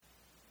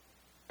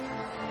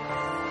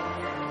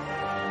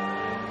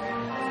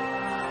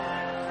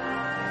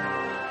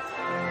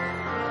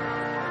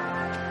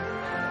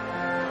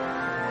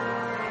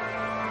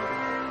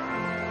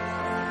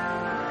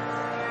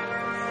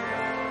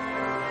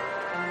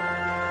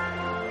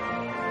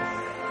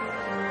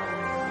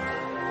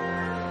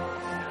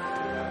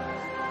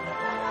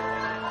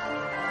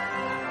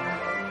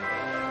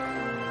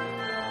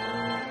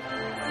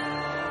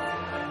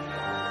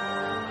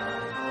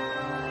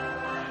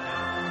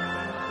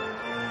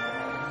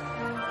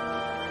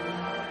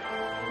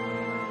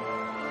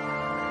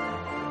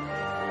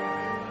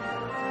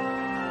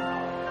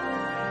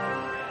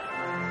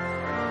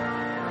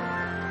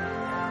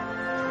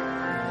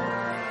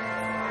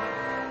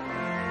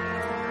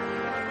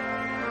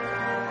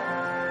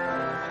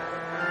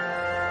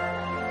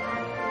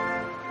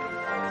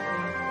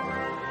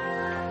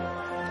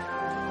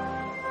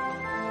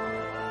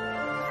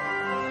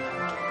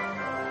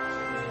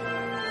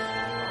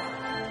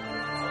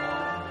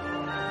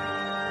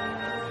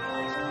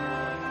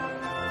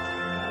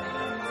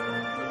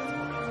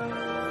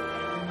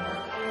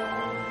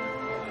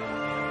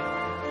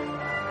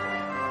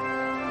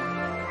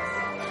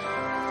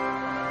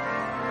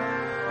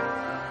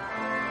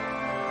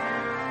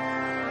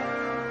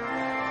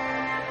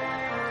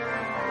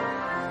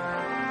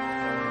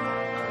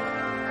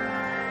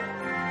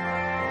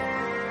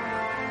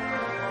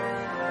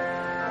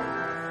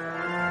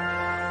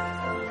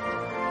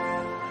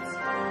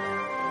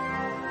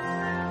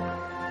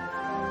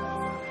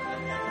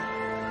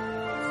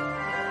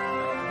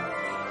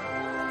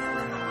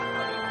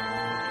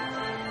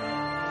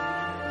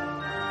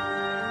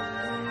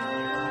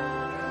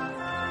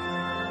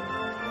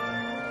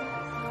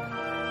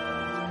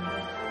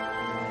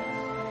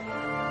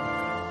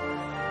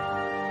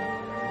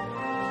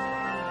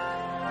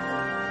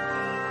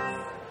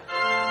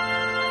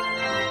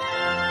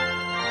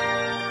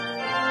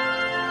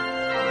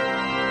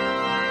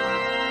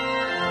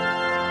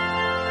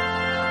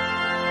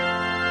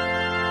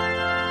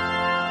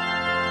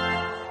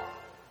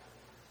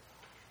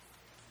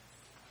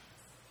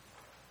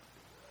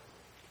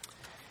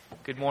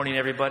Good morning,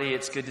 everybody.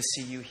 It's good to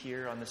see you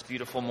here on this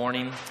beautiful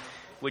morning.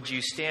 Would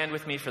you stand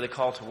with me for the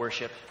call to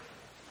worship?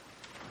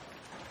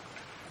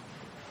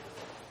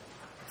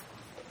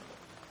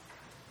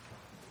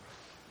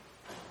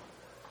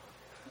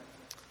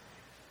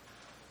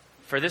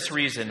 For this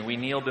reason, we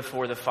kneel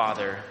before the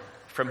Father,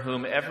 from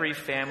whom every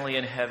family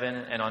in heaven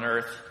and on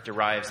earth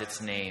derives its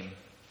name.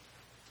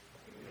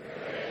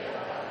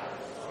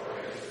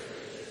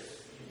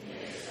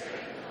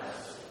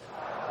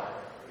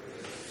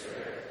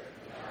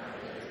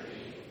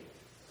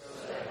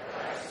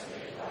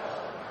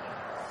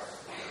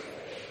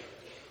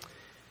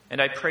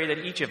 And I pray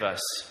that each of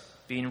us,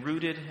 being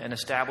rooted and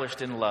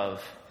established in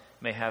love,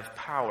 may have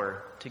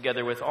power,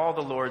 together with all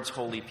the Lord's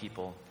holy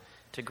people,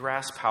 to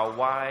grasp how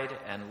wide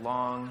and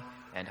long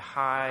and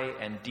high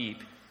and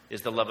deep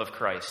is the love of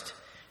Christ,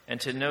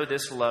 and to know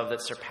this love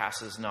that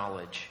surpasses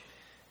knowledge,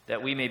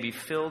 that we may be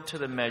filled to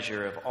the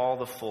measure of all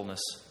the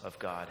fullness of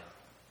God.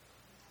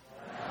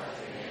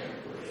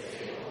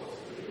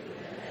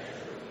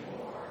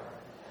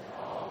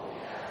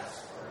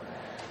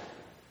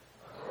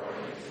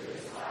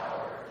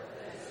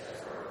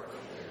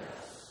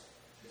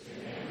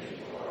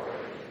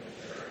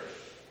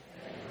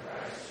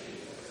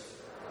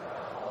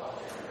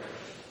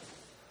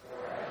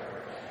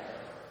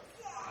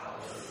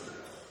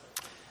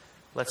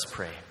 Let's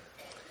pray.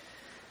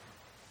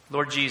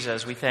 Lord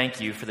Jesus, we thank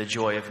you for the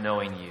joy of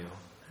knowing you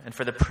and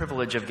for the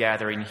privilege of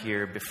gathering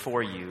here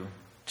before you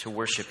to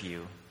worship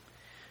you.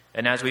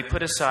 And as we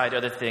put aside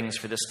other things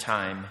for this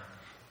time,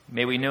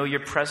 may we know your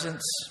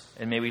presence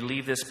and may we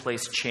leave this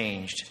place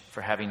changed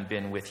for having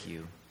been with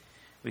you.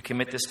 We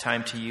commit this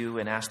time to you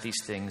and ask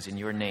these things in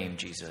your name,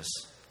 Jesus.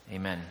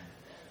 Amen.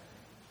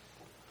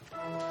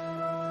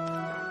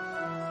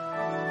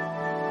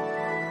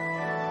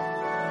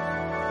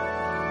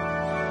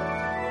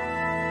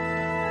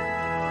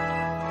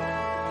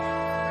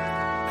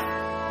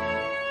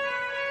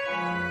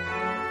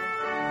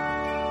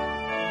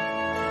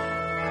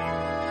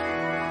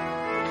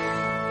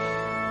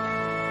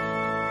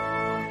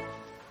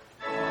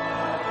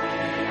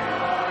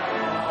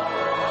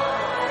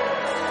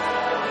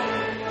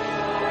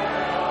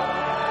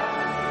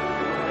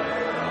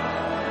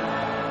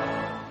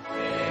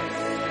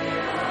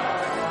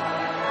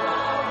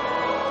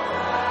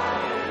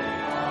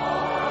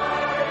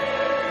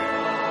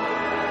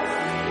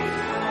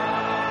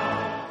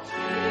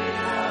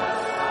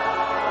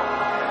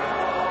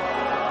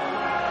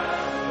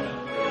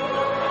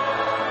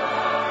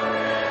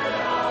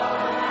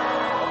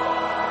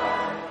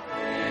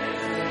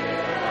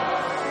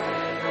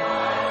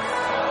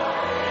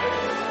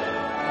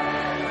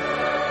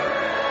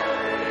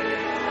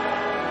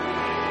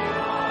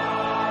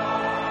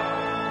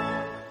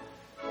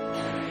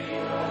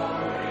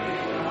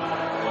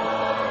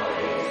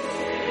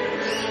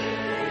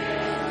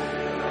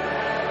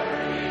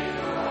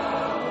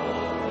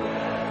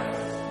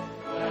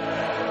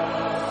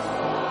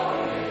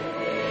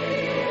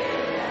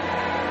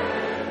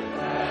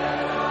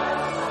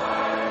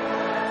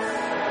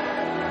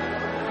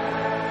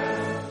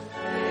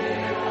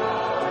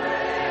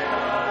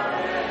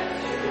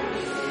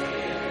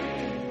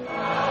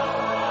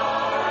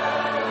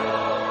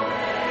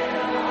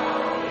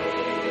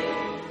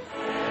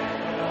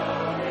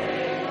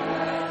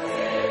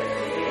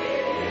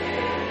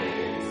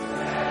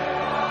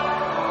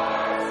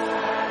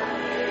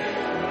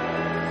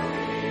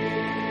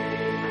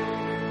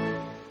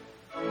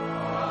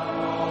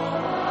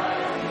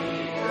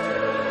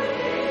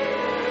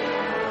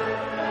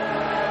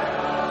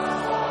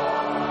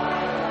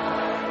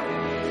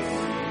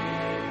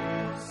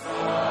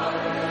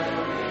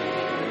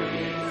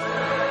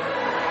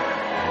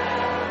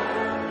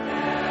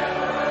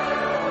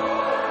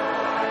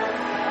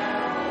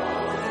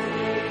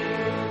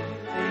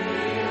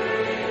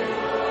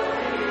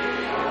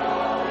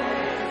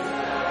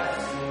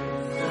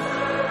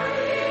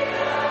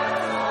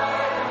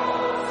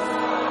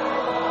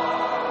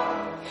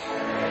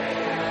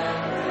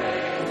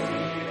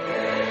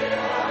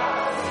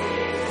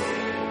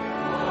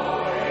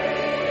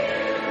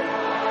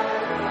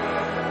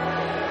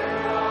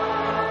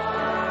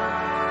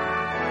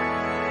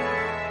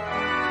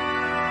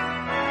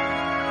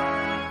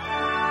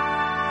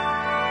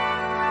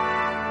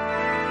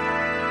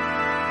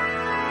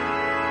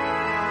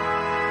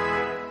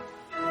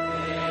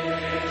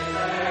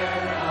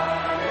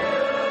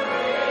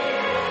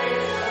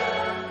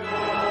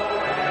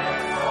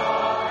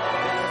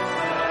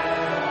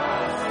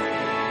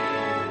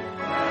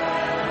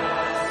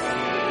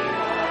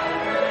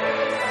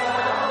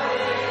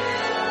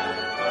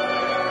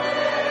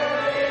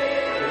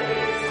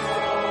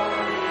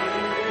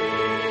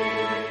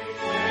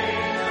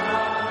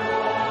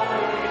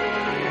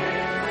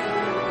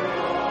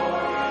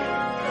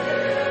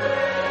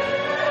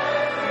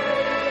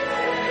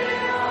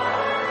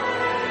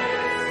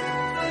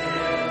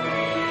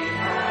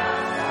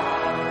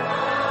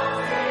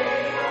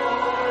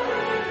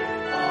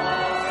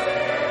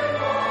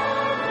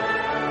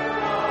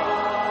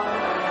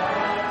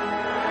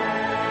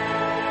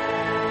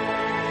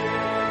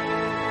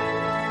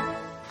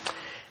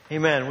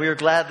 Amen. We are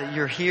glad that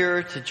you're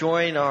here to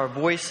join our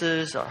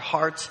voices, our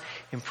hearts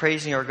in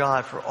praising our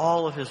God for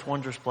all of His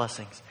wondrous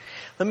blessings.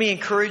 Let me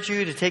encourage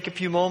you to take a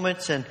few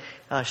moments and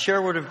share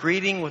a word of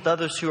greeting with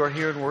others who are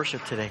here in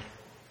worship today.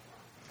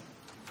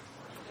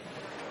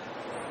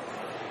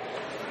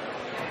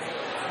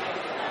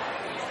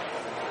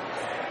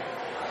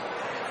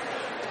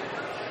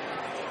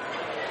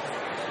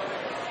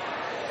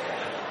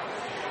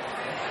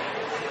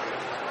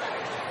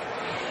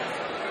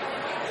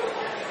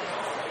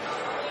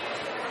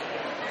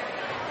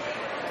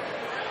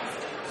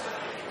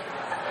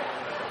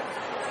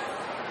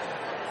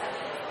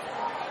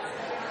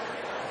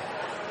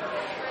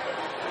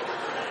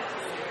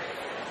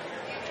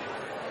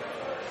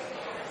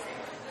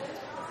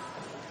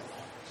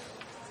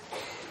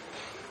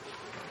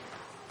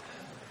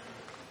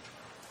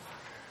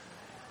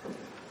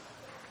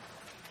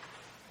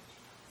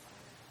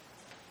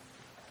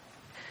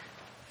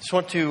 Just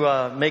want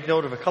to make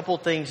note of a couple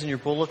of things in your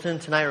bulletin.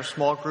 Tonight our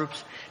small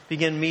groups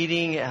begin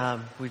meeting.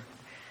 We'd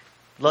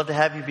love to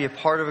have you be a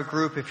part of a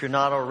group. If you're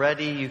not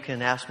already, you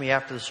can ask me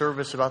after the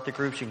service about the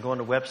groups. You can go on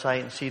the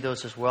website and see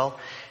those as well.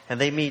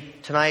 And they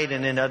meet tonight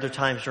and then other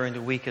times during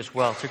the week as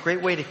well. It's a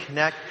great way to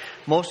connect.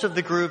 Most of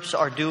the groups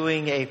are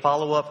doing a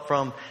follow-up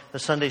from the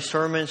Sunday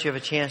sermons. You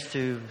have a chance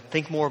to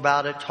think more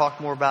about it,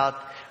 talk more about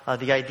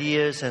the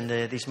ideas and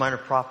these minor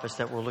prophets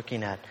that we're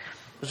looking at.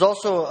 There's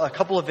also a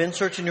couple of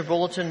inserts in your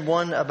bulletin,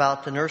 one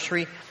about the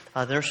nursery.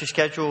 The nursery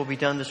schedule will be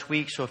done this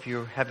week, so if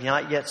you have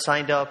not yet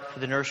signed up for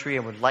the nursery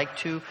and would like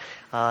to,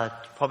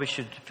 probably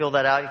should fill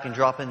that out. You can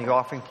drop in the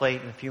offering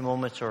plate in a few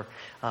moments or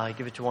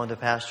give it to one of the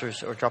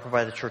pastors or drop it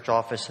by the church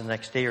office in the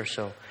next day or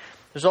so.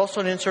 There's also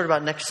an insert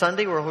about next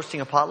Sunday. We're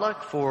hosting a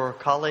potluck for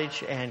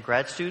college and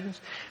grad students.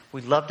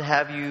 We'd love to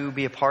have you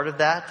be a part of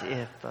that,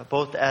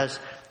 both as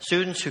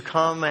students who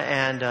come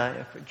and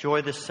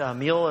enjoy this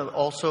meal, and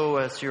also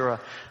as you're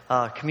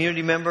a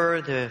community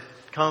member to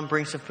come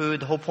bring some food.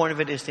 The whole point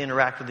of it is to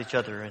interact with each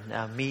other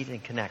and meet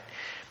and connect.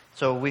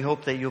 So we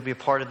hope that you'll be a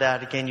part of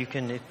that. Again, you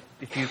can,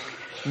 if you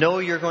know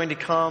you're going to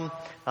come,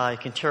 you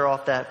can tear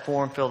off that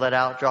form, fill that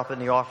out, drop it in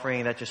the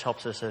offering. That just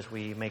helps us as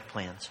we make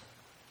plans.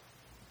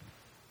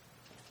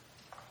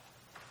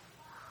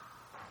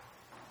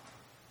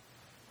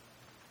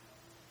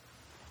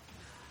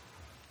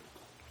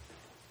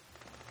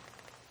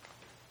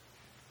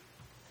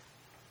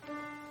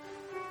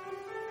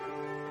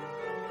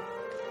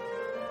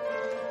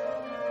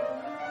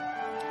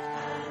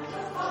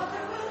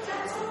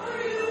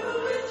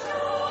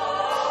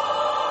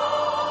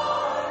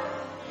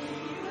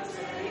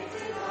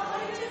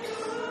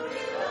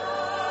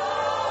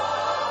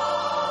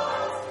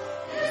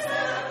 Is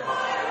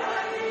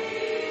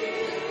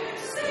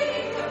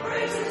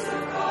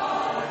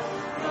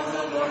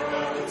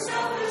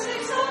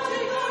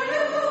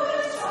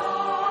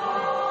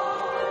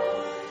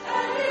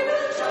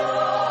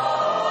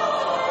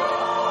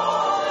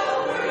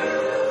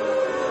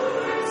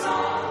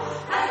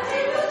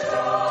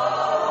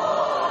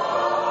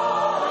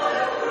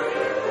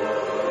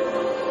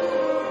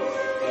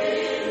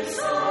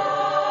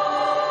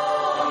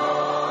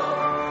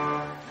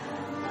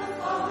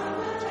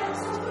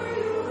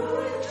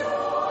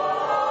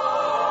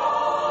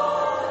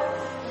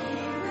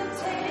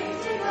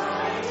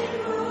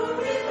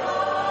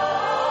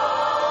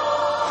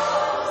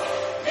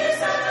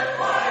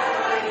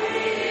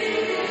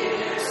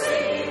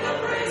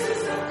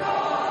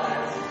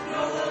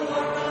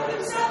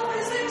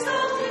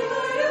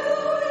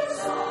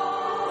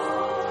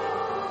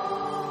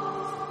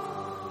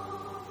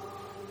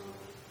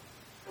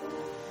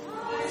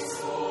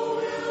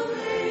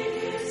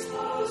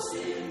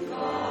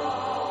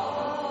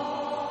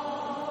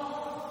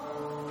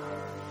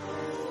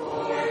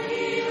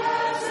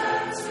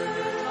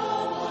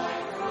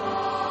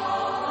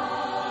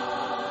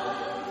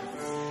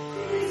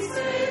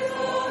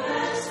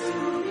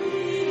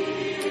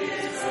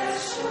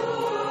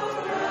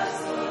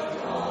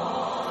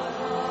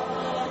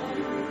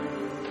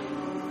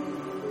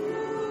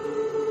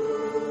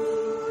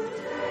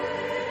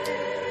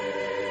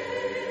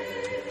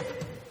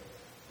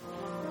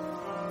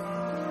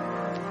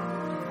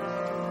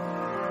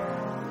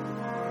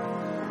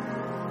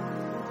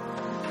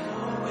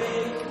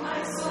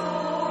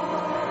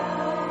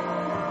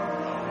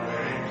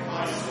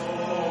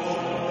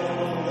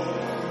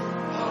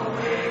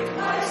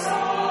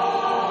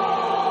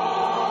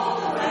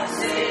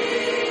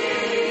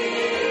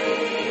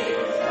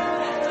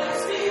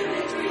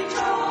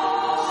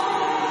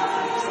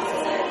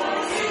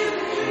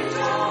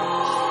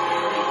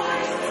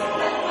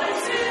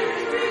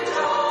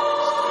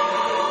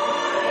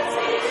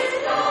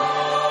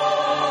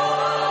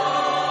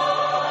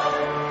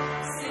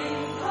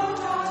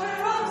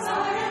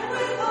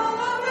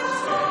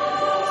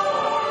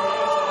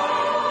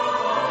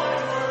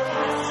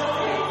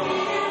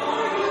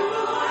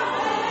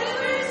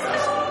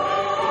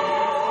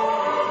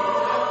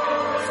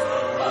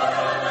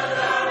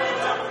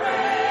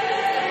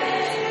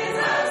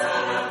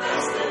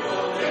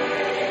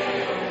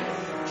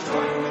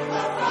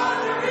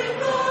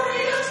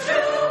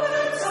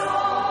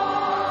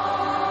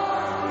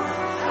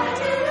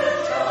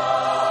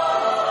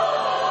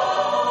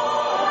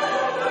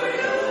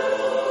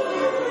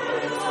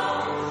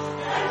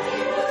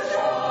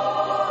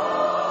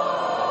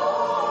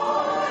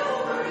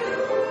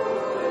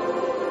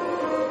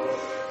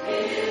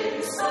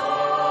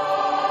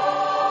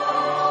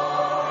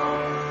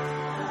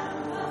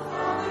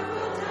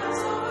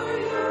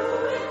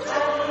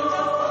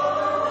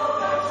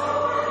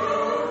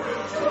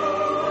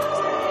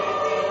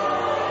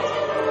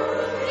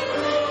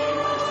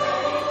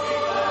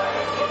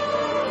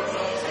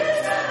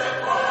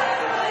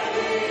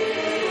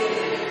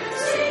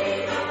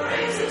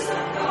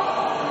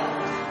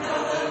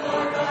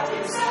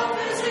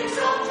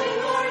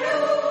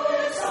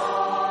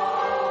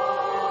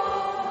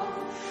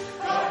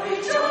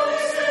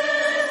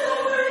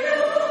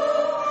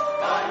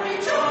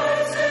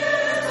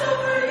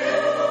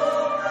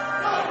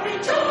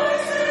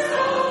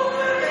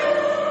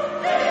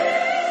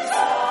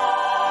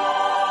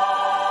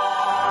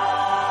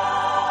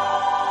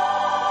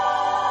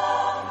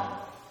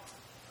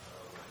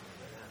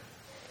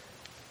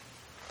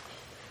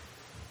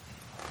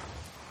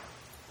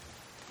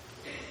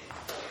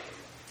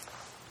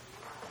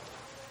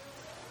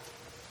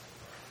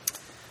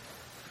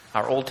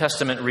Our Old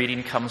Testament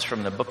reading comes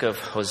from the book of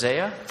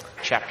Hosea,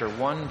 chapter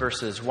 1,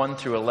 verses 1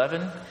 through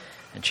 11,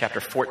 and chapter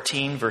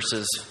 14,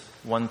 verses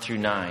 1 through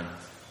 9.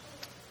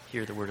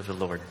 Hear the word of the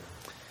Lord.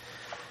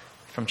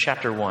 From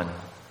chapter 1.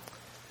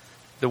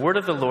 The word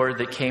of the Lord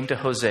that came to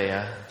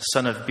Hosea,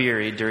 son of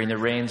Beeri, during the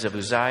reigns of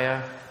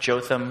Uzziah,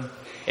 Jotham,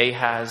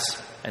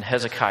 Ahaz, and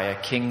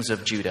Hezekiah, kings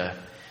of Judah,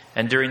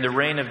 and during the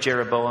reign of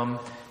Jeroboam,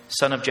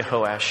 son of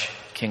Jehoash,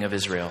 king of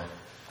Israel.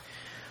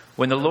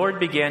 When the Lord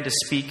began to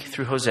speak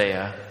through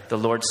Hosea, the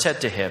Lord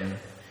said to him,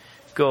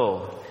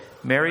 "Go,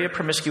 marry a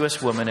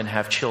promiscuous woman and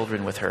have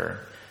children with her,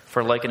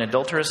 for like an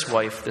adulterous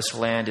wife, this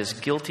land is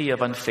guilty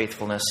of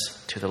unfaithfulness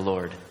to the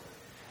Lord."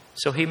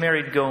 So he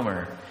married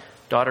Gomer,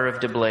 daughter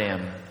of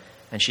Diblaim,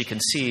 and she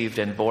conceived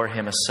and bore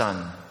him a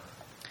son.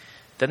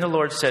 Then the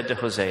Lord said to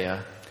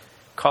Hosea,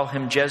 "Call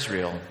him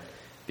Jezreel,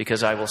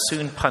 because I will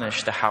soon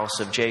punish the house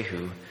of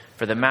Jehu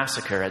for the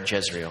massacre at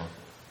Jezreel.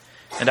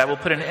 And I will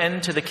put an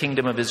end to the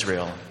kingdom of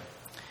Israel.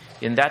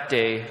 In that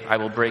day I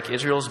will break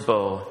Israel's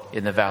bow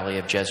in the valley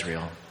of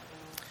Jezreel."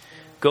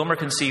 Gomer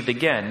conceived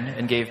again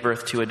and gave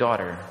birth to a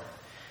daughter.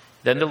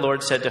 Then the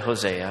Lord said to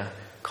Hosea,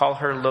 "Call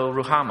her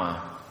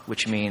Lo-Ruhamah,"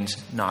 which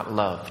means not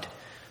loved,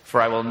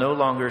 for I will no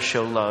longer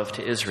show love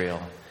to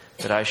Israel,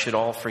 that I should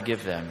all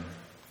forgive them.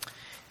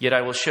 Yet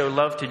I will show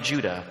love to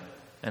Judah,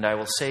 and I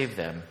will save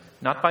them,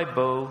 not by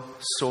bow,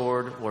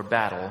 sword, or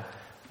battle,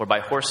 or by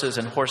horses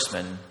and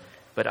horsemen,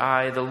 but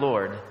I, the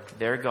Lord,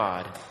 their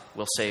God,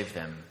 will save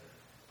them.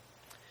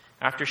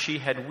 After she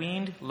had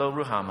weaned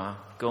Lo-Ruhamah,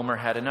 Gomer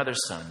had another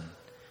son.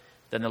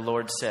 Then the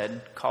Lord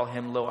said, "Call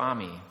him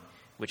Lo-Ammi,"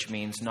 which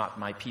means not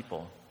my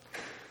people.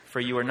 For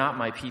you are not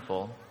my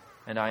people,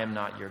 and I am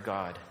not your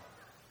God.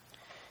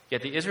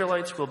 Yet the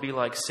Israelites will be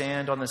like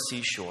sand on the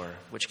seashore,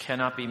 which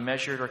cannot be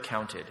measured or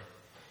counted.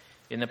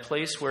 In the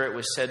place where it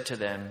was said to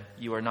them,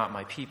 "You are not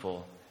my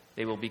people,"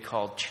 they will be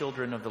called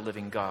children of the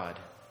living God.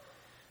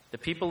 The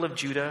people of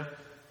Judah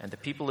and the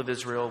people of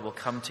Israel will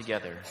come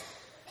together.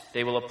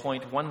 They will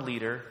appoint one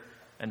leader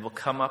and will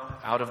come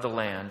up out of the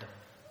land,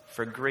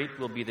 for great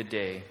will be the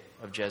day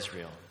of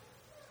Jezreel.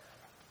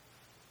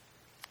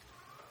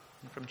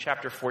 And from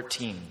chapter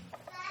 14.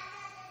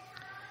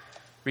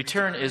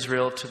 Return,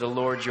 Israel, to the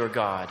Lord your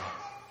God.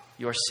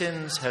 Your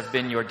sins have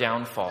been your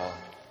downfall.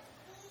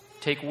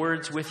 Take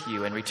words with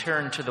you and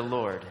return to the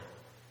Lord.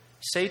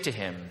 Say to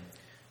him,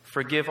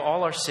 "Forgive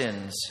all our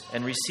sins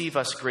and receive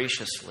us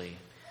graciously,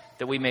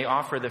 that we may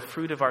offer the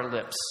fruit of our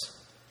lips.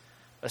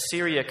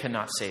 Assyria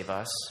cannot save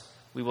us.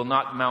 We will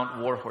not mount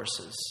war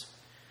horses.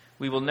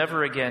 We will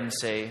never again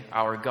say,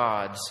 'Our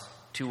gods,'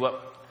 to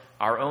what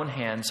our own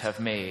hands have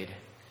made.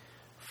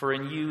 For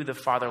in you the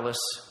fatherless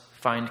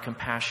find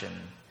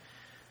compassion.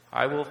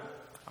 I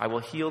will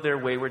heal their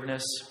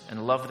waywardness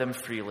and love them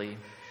freely,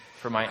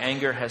 for my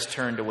anger has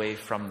turned away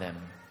from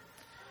them.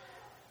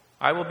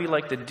 I will be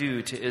like the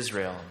dew to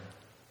Israel.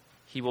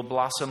 He will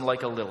blossom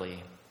like a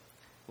lily.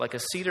 Like a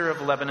cedar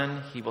of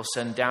Lebanon, he will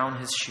send down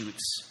his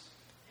shoots.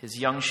 His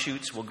young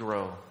shoots will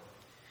grow.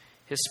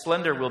 His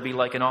splendor will be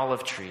like an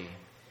olive tree,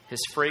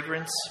 his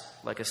fragrance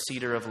like a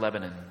cedar of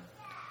Lebanon.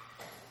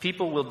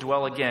 People will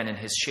dwell again in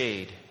his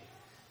shade.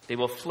 They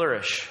will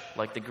flourish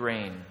like the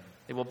grain.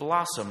 They will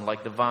blossom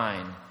like the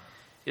vine.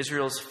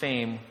 Israel's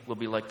fame will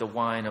be like the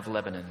wine of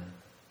Lebanon.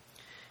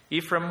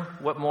 Ephraim,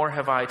 what more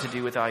have I to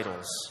do with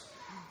idols?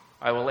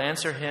 I will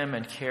answer him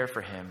and care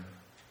for him.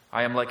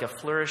 I am like a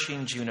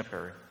flourishing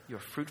juniper. Your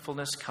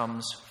fruitfulness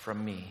comes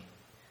from me.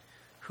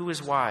 Who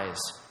is wise?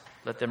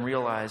 Let them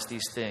realize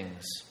these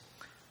things.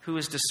 Who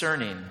is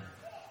discerning?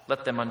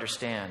 Let them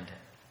understand.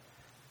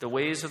 The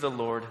ways of the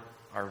Lord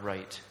are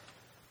right.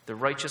 The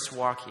righteous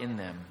walk in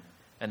them,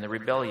 and the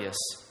rebellious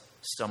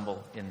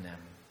stumble in them.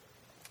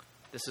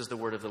 This is the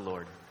word of the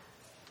Lord.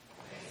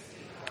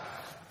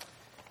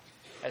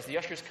 As the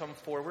ushers come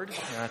forward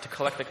to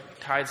collect the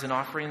tithes and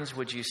offerings,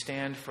 would you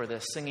stand for the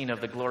singing of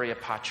the Gloria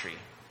Patri?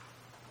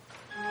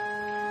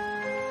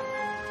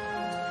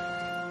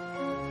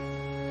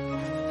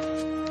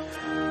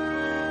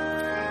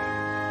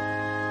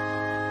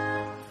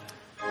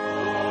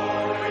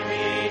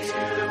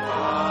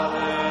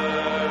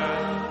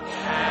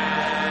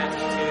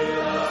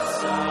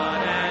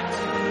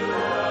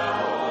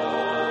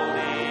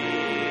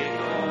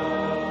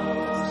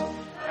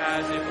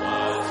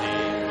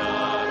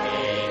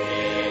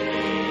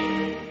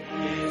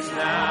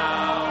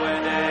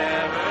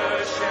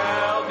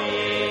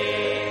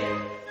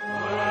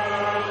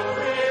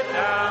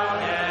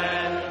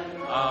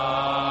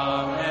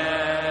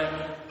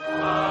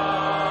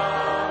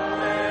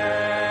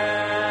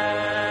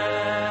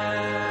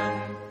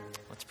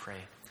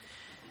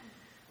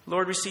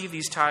 Lord, receive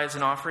these tithes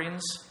and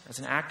offerings as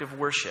an act of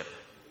worship,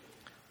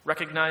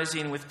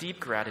 recognizing with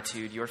deep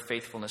gratitude your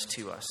faithfulness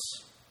to us,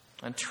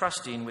 and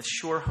trusting with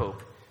sure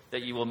hope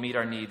that you will meet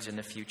our needs in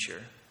the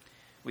future.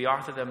 We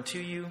offer them to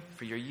you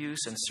for your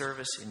use and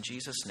service in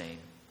Jesus'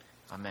 name.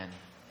 Amen.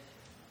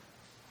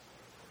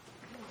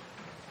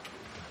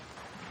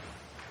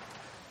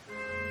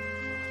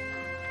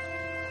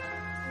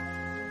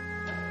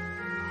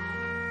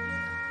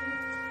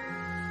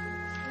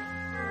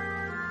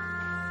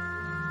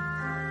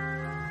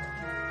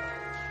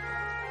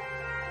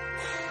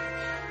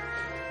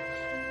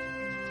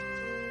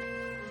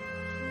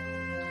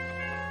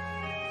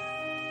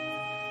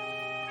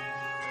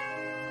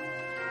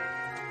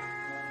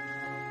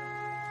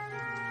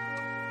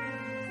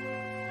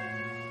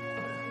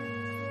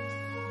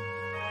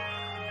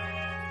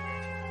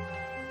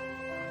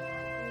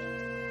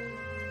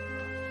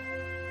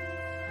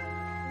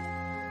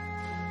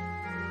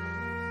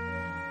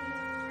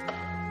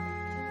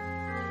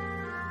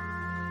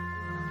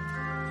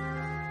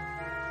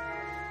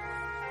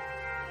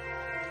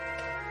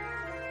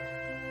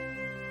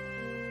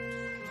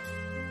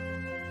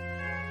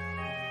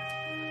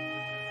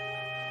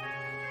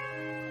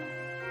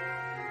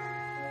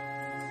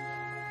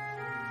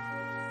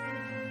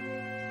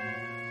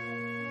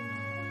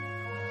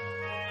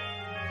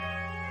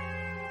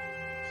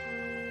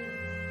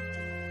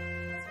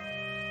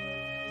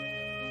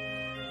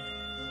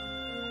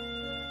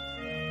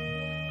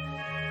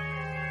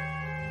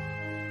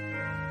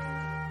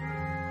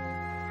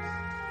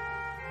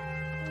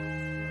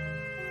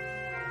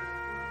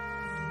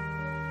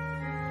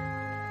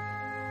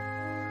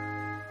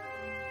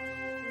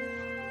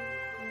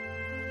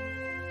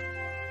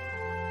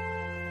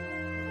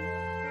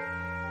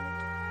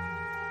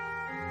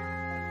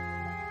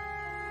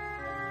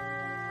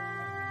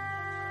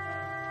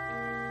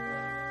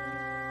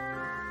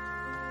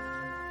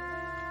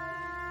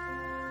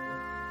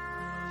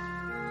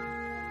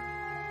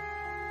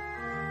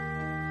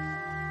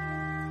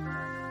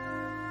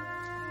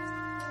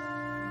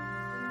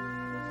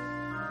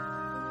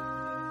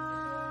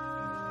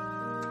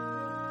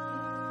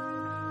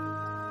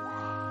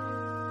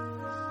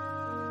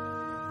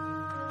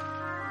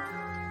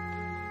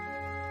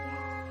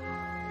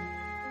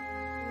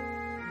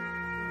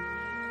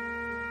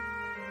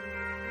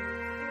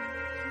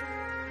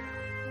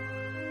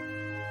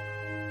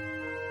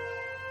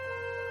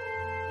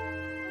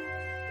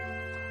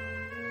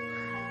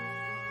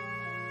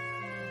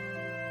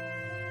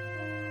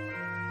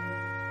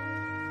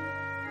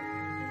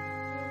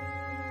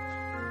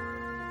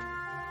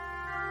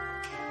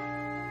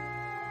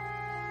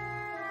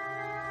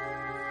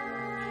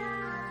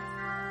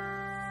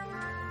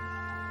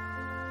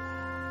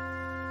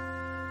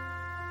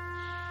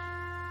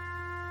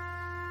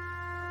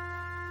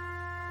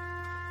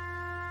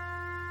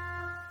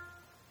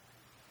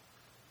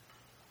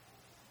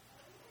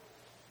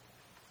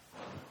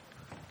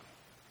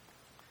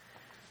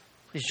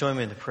 Please join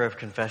me in the prayer of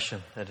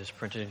confession that is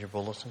printed in your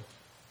bulletin.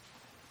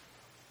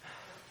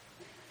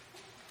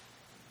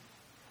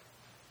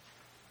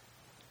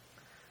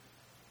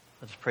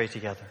 Let us pray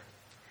together.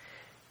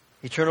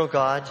 Eternal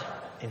God,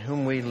 in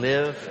whom we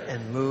live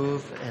and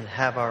move and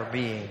have our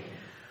being,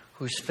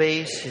 whose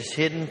face is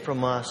hidden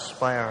from us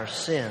by our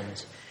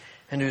sins,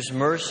 and whose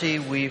mercy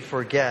we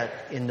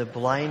forget in the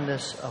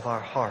blindness of our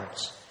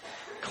hearts,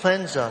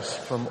 cleanse us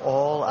from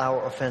all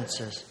our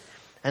offenses,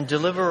 and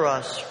deliver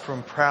us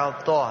from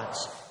proud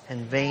thoughts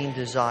and vain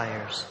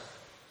desires,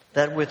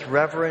 that with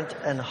reverent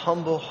and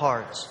humble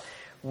hearts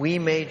we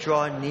may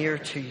draw near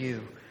to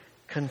you,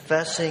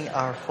 confessing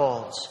our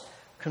faults,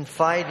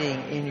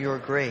 confiding in your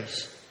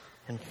grace,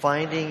 and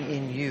finding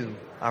in you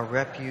our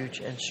refuge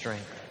and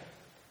strength.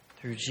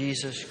 Through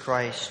Jesus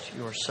Christ,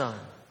 your Son.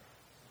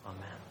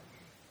 Amen.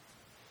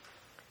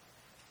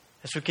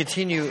 As we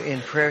continue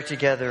in prayer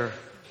together,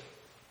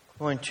 I'm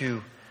going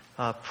to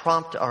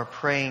prompt our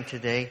praying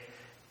today,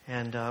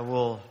 and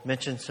we'll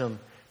mention some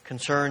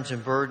concerns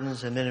and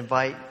burdens, and then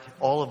invite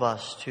all of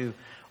us to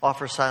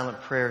offer silent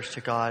prayers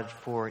to God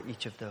for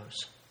each of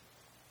those.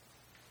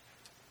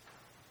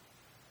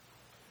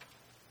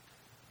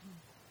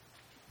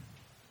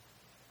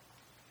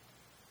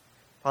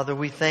 Father,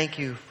 we thank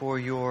you for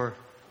your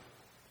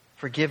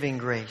forgiving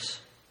grace.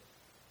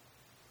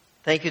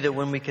 Thank you that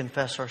when we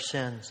confess our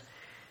sins,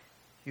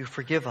 you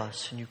forgive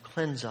us and you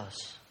cleanse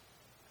us.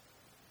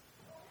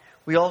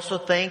 We also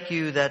thank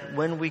you that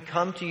when we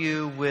come to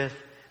you with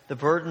the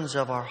burdens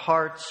of our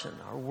hearts and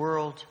our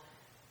world,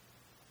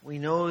 we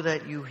know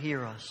that you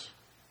hear us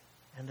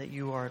and that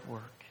you are at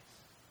work.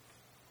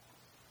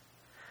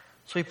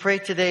 So we pray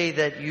today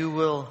that you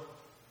will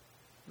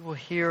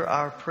hear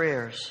our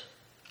prayers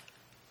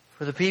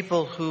for the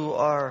people who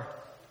are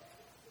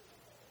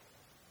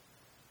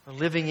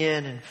living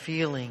in and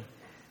feeling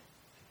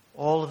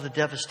all of the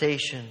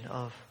devastation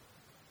of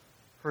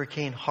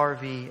Hurricane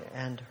Harvey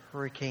and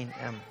Hurricane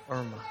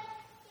Irma.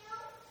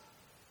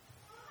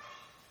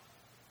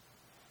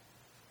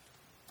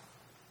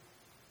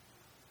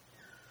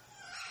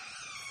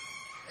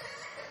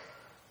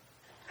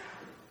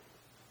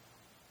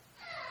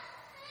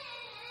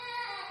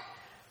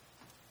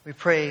 We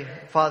pray,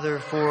 Father,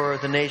 for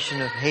the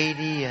nation of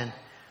Haiti and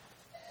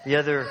the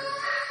other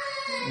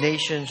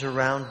nations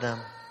around them,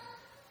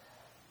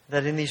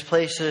 that in these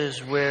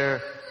places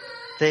where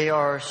they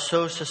are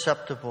so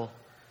susceptible,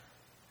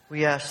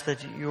 we ask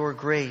that your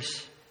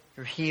grace,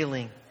 your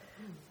healing,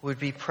 would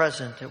be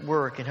present at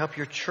work and help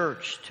your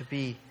church to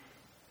be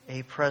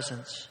a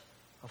presence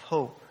of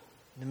hope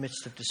in the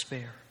midst of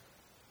despair.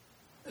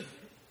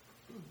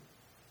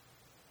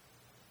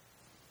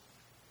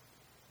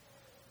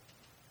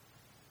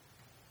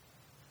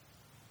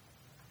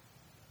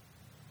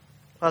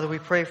 Father, we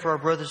pray for our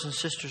brothers and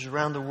sisters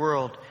around the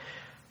world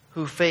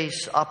who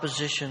face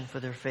opposition for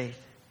their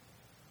faith.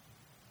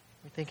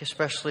 We think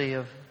especially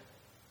of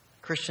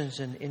Christians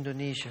in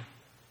Indonesia.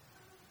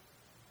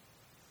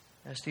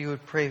 Ask that you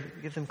would pray,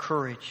 give them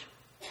courage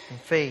and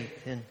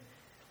faith in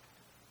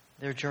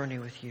their journey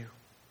with you.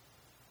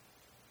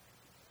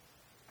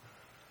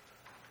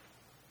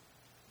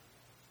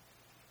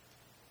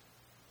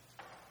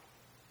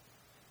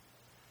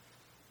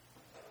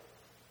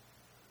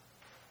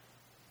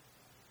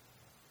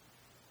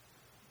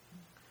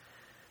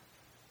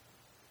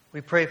 We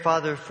pray,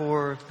 Father,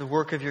 for the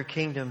work of your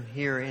kingdom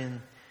here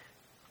in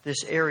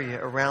this area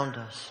around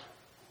us.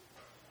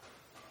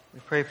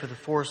 We pray for the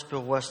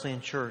Forestville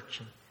Wesleyan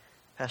Church and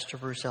Pastor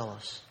Bruce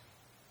Ellis.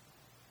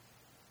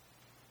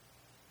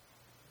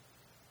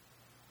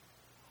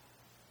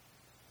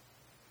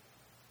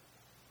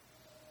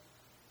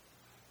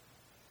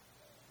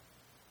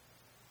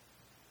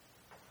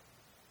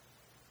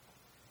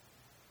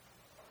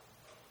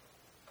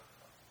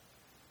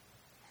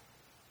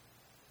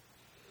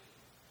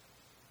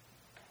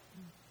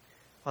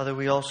 Father,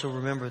 we also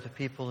remember the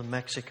people in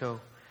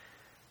Mexico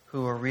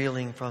who are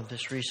reeling from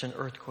this recent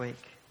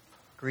earthquake,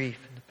 grief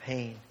and the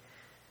pain.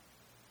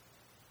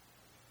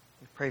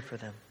 We pray for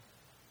them.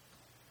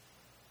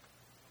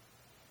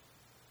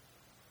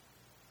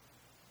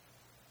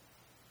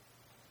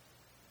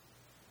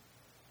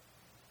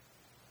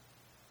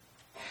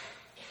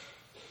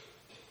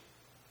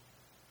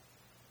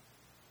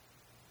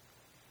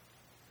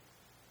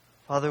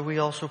 Father, we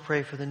also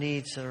pray for the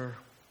needs that are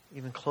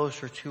even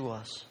closer to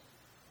us.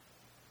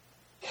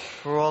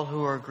 For all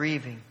who are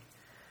grieving,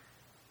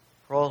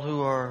 for all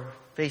who are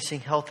facing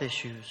health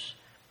issues,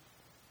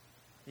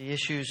 the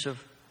issues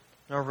of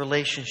our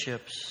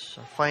relationships,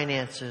 our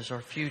finances,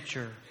 our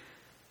future,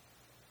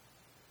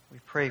 we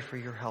pray for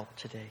your help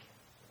today.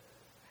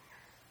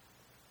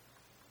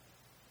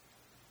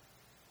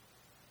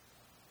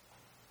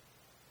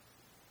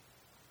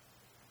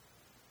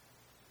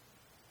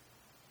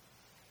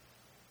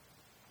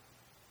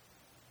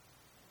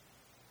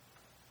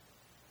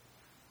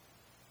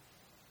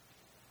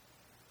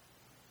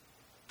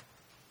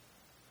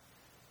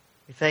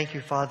 We thank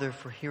you, Father,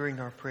 for hearing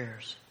our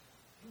prayers.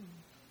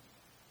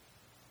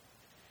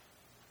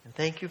 And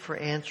thank you for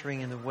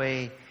answering in the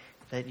way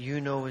that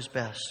you know is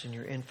best in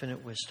your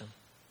infinite wisdom.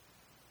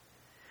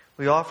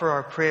 We offer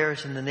our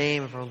prayers in the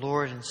name of our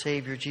Lord and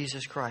Savior,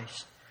 Jesus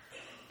Christ,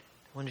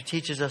 the one who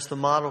teaches us the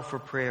model for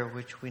prayer,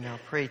 which we now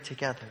pray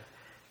together.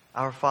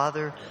 Our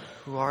Father,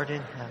 who art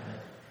in heaven,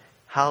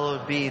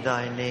 hallowed be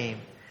thy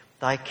name.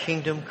 Thy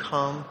kingdom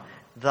come,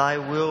 thy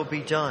will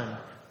be done,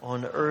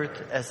 on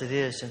earth as it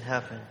is in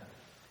heaven.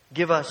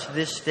 Give us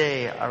this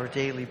day our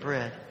daily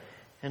bread,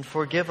 and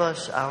forgive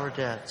us our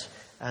debts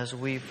as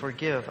we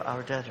forgive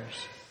our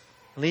debtors.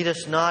 Lead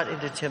us not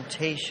into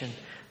temptation,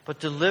 but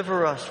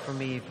deliver us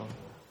from evil.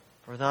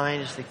 For thine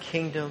is the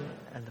kingdom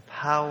and the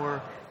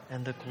power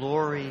and the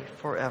glory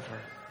forever.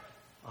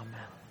 Amen.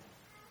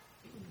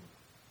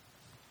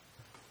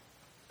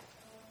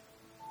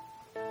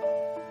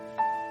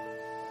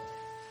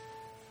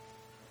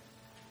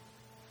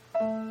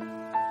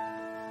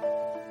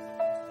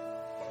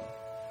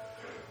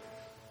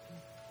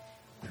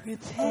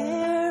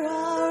 Prepare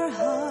our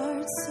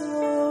hearts,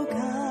 O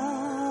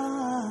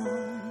God.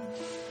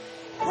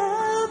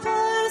 Help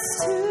us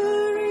to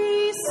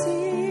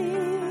receive.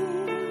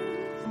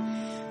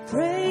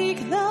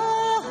 Break the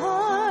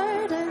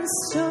hard and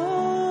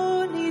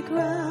stony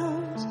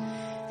ground.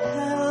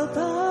 Help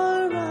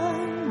our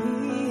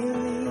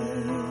unbelief.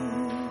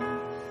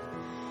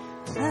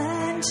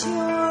 Plant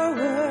your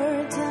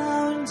word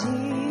down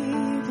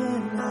deep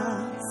in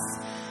us.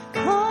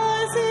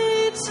 Cause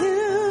it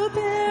to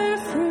bear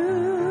fruit.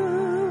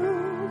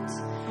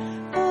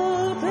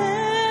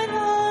 Open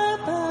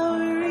up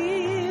our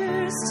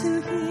ears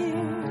to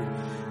hear.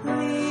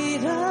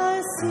 Lead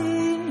us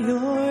in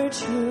your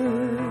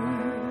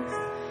truth.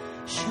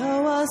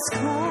 Show us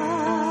Christ.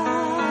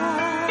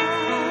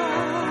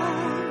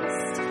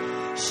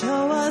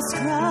 Show us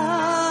Christ.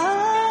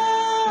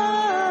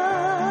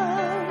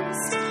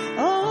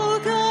 Oh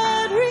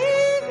God,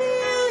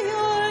 reveal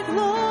your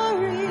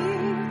glory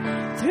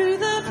through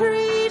the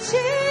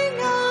preaching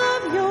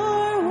of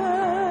your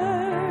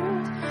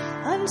word,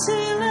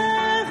 until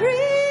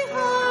every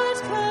heart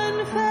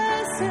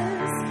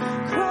confesses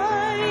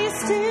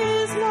Christ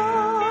is Lord.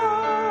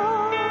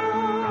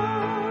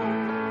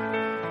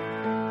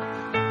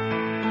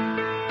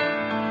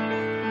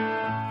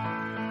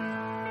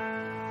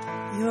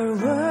 Your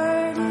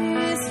word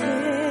is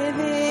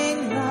living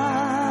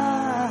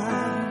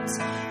light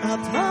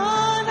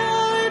upon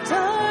our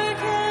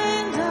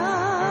darkened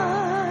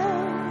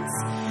eyes,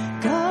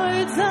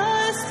 guards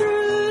us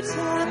through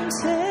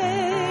temptations,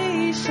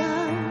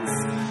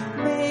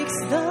 makes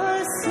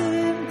the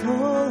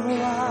simple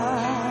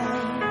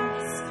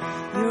wise.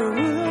 Your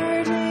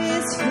word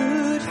is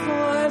food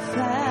for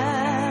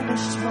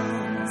famished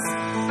ones,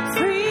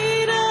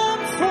 freedom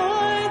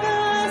for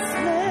the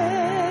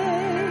slave,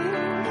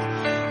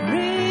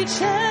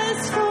 riches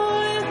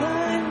for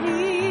the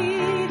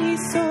needy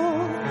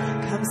soul.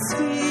 Come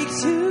speak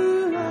to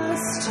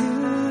us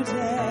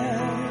today.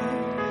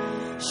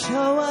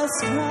 Show us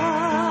Christ.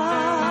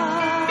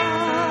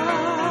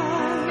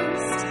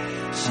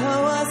 Show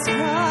us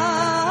Christ.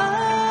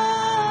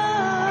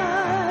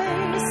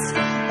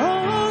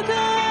 Oh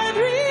God,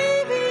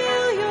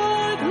 reveal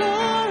your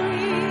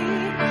glory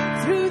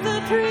through the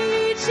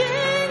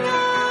preaching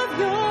of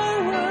your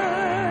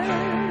word,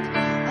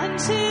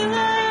 until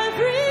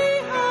every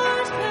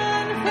heart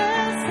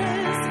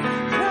confesses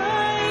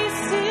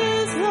Christ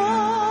is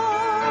Lord.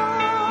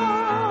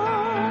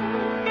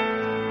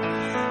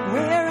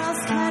 Where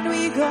else can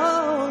we go,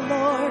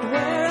 Lord?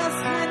 Where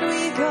else can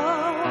we go?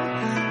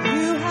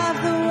 You have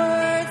the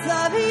words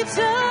of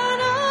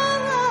eternal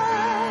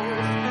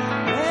life.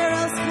 Where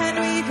else can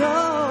we go,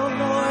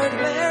 Lord?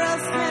 Where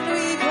else can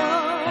we go?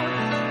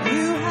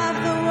 You have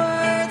the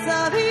words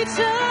of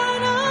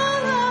eternal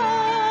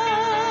life.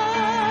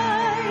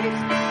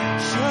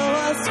 Show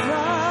us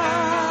Christ.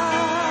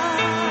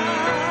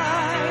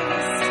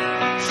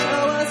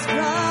 Show us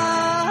Christ.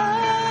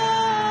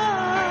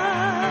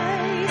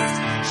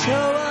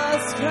 Show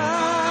us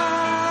Christ.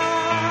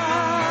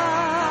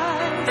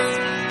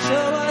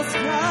 Show us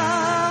Christ.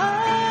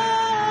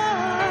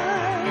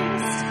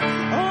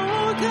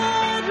 Oh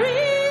God,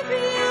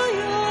 reveal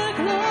your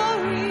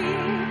glory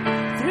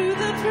through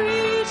the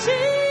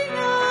preaching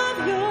of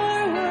your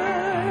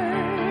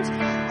word,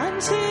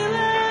 until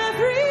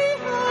every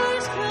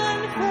heart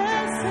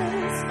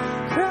confesses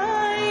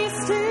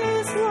Christ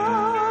is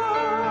Lord.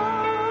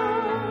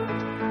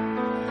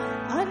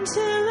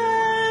 Until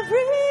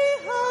every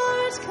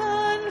heart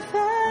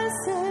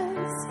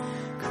confesses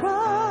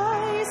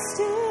Christ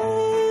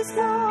is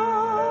Lord.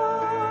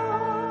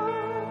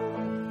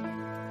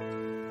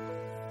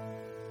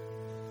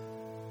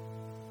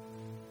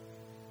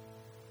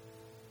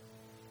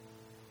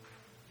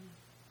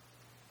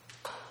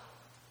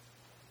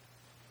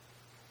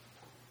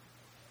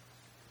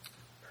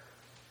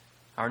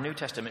 Our New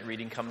Testament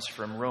reading comes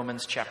from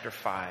Romans chapter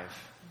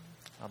 5.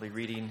 I'll be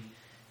reading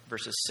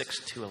verses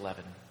 6 to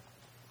 11.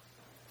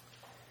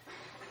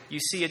 You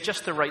see, at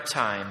just the right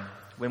time,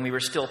 when we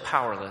were still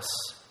powerless,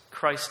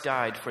 Christ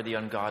died for the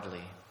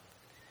ungodly.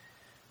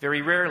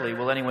 Very rarely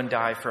will anyone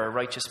die for a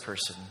righteous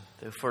person,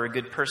 though for a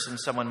good person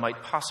someone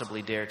might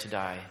possibly dare to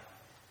die.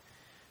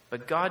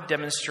 But God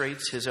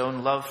demonstrates his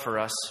own love for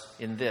us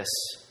in this: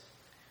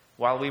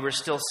 while we were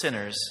still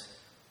sinners,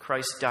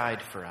 Christ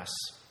died for us.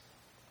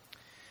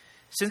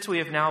 Since we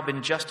have now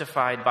been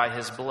justified by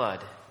his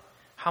blood,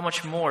 how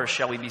much more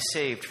shall we be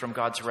saved from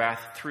God's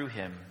wrath through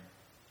him?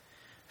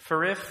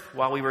 For if,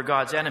 while we were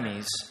God's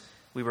enemies,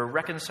 we were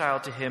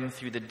reconciled to him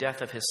through the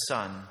death of his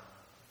Son,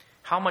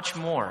 how much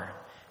more,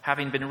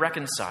 having been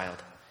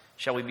reconciled,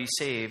 shall we be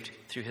saved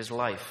through his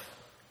life?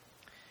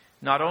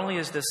 Not only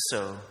is this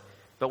so,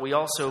 but we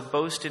also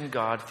boast in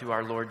God through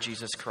our Lord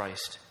Jesus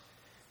Christ,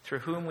 through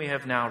whom we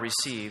have now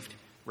received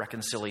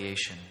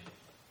reconciliation.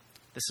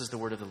 This is the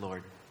word of the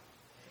Lord.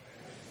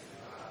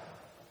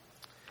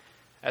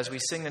 As we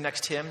sing the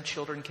next hymn,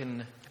 children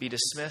can be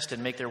dismissed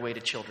and make their way to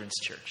Children's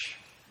Church.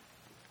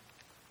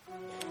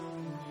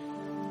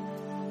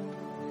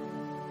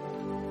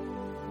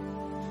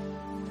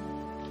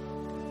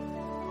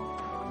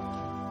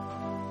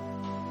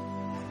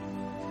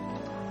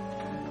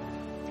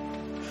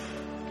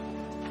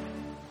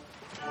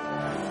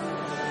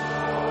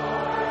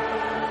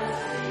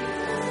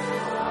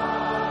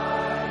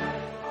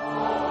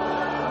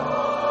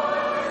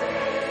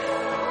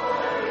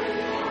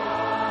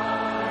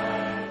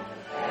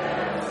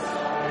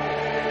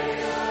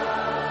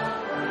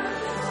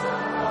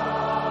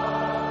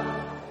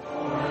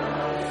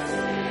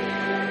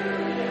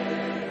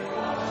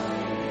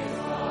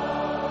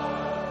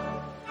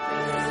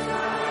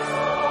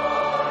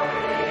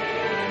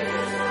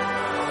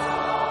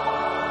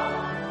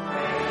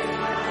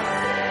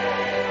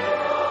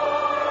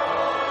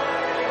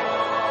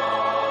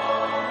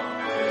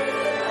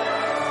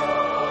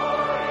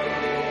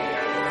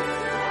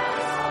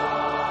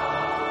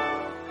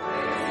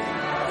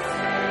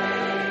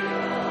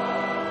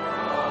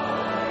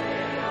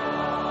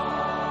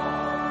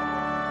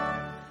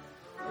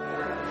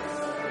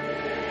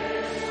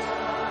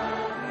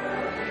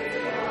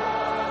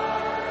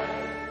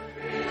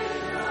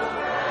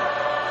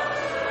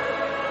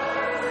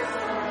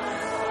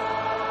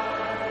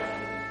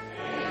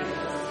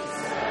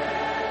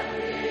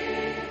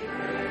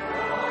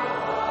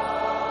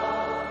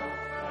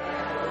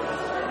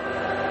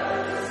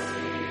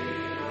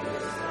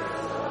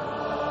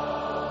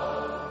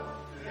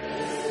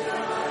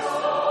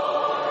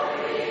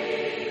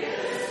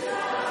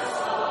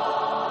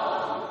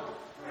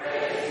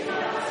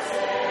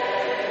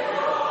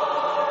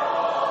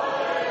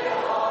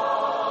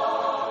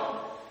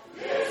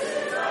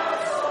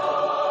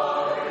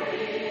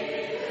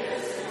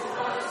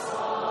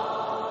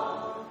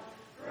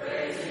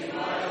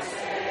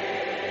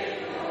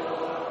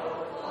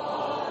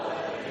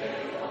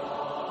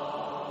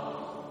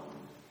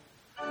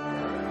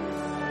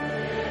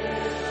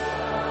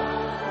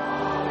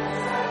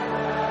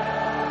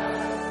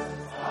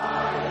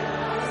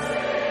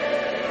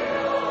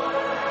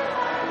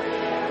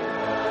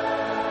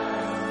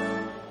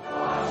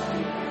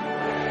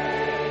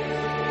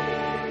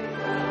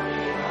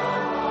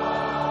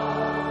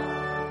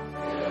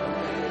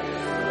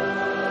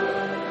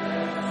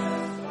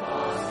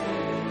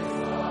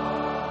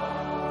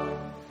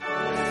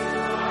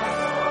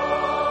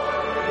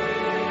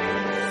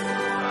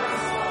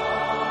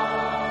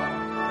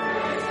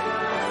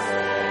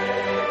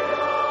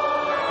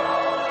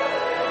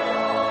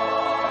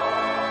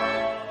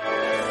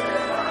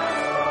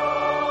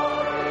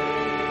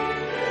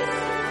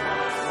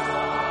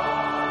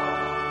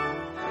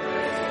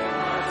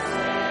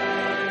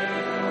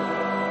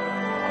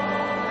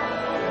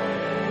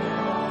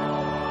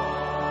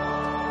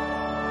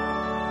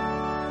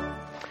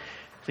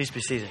 Please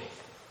be seated.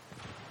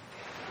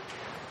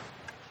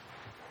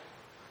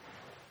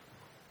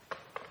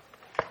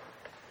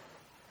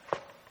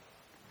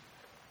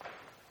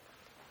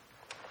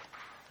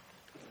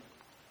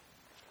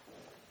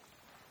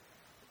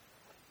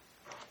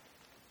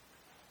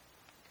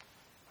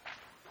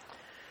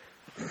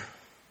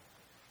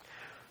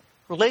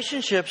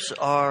 Relationships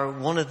are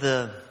one of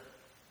the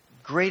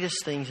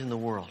greatest things in the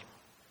world.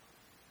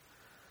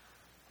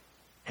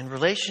 And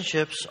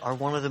relationships are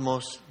one of the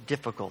most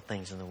difficult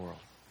things in the world.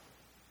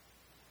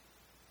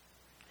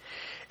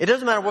 It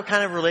doesn't matter what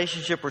kind of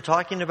relationship we're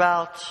talking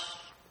about,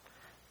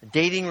 a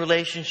dating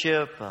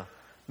relationship, a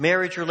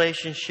marriage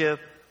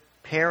relationship,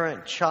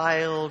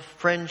 parent-child,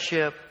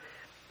 friendship.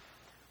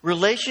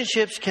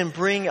 Relationships can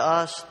bring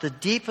us the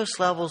deepest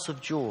levels of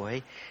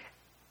joy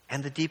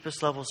and the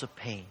deepest levels of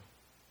pain.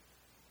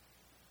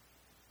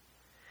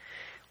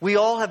 We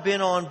all have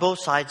been on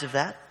both sides of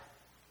that.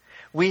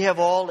 We have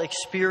all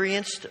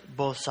experienced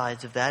both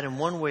sides of that in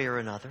one way or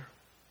another.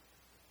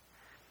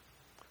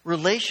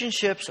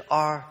 Relationships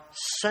are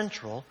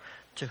central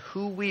to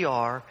who we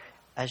are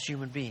as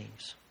human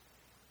beings.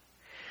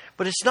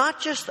 But it's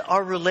not just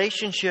our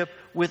relationship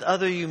with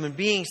other human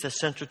beings that's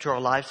central to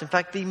our lives. In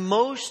fact, the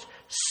most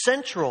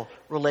central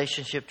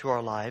relationship to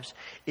our lives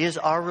is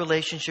our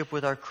relationship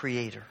with our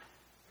Creator.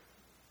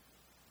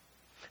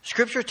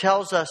 Scripture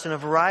tells us in a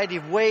variety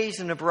of ways,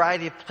 in a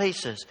variety of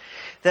places,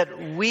 that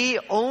we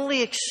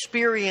only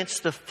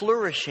experience the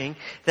flourishing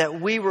that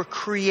we were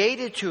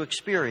created to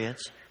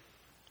experience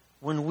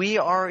when we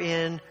are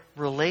in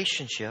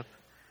relationship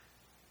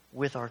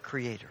with our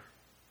Creator.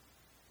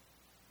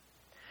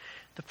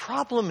 The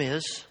problem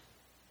is,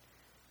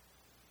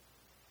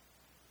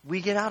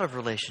 we get out of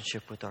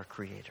relationship with our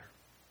Creator.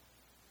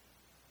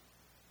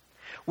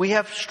 We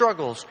have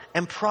struggles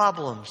and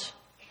problems.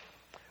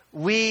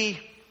 We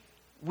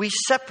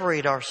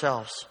separate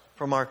ourselves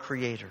from our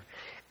Creator.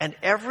 And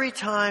every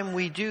time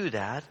we do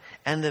that,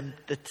 and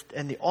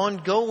the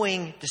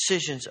ongoing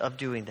decisions of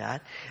doing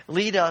that,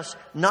 lead us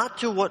not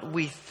to what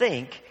we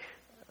think,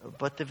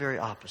 but the very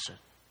opposite.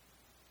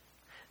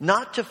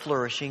 Not to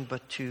flourishing,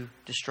 but to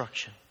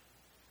destruction.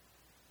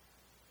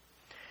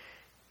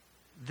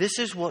 This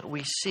is what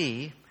we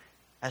see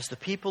as the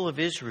people of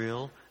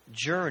Israel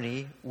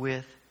journey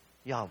with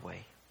Yahweh.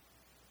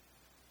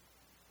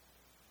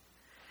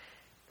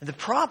 The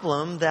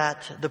problem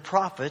that the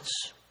prophets,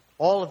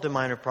 all of the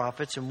minor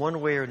prophets, in one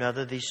way or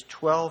another, these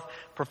 12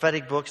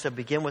 prophetic books that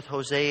begin with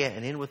Hosea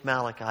and end with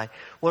Malachi,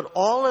 what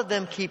all of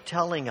them keep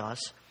telling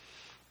us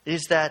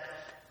is that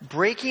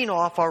breaking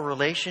off our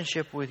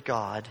relationship with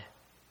God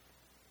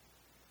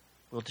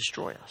will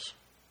destroy us.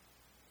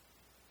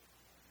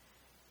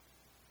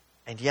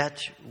 And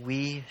yet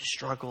we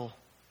struggle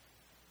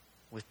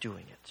with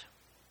doing it.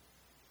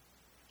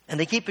 And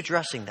they keep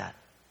addressing that.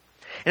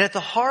 And at the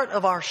heart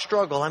of our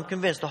struggle, I'm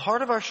convinced, the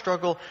heart of our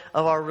struggle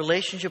of our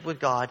relationship with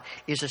God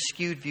is a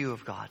skewed view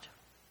of God.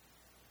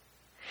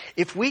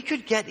 If we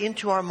could get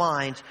into our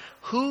minds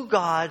who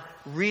God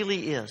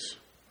really is,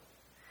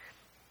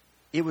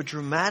 it would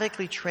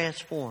dramatically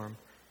transform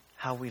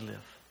how we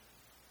live.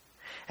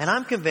 And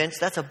I'm convinced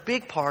that's a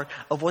big part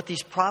of what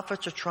these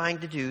prophets are trying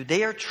to do.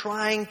 They are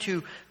trying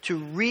to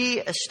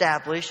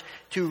reestablish,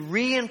 to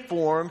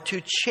reinform,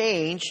 to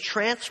change,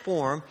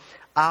 transform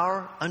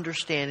our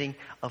understanding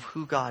of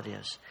who God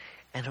is.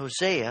 And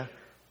Hosea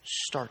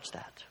starts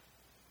that.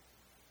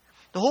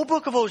 The whole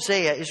book of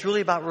Hosea is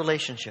really about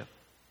relationship.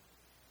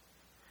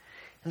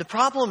 And the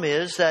problem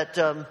is that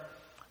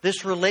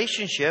this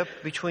relationship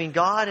between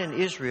God and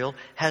Israel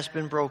has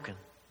been broken.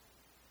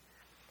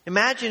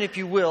 Imagine, if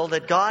you will,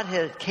 that God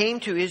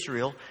came to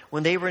Israel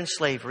when they were in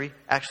slavery,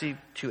 actually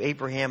to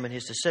Abraham and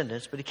his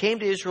descendants, but He came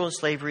to Israel in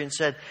slavery and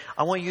said,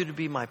 I want you to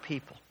be my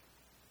people.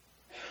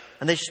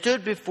 And they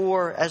stood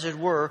before, as it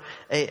were,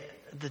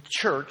 the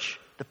church,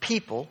 the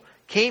people,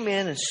 came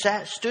in and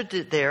stood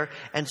there,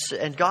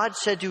 and God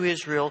said to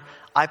Israel,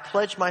 I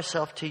pledge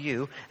myself to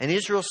you. And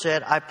Israel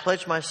said, I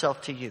pledge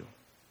myself to you.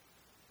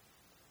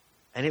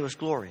 And it was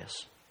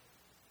glorious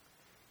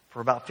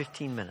for about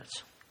 15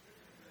 minutes.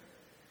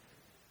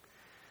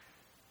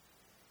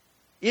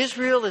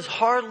 Israel is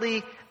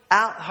hardly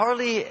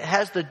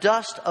has the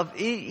dust of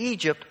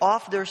Egypt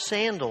off their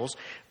sandals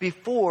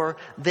before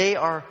they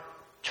are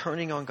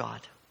turning on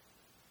God.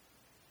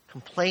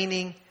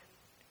 Complaining,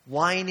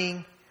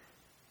 whining,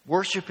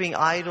 worshiping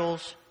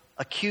idols,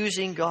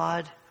 accusing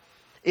God.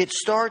 It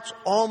starts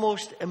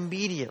almost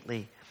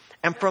immediately.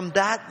 And from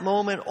that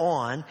moment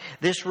on,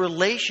 this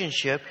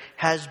relationship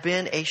has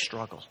been a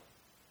struggle.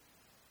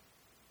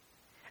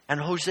 And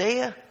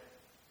Hosea,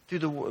 through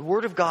the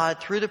Word of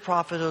God, through the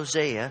prophet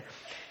Hosea,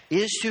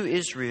 is to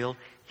Israel,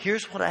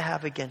 here's what I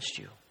have against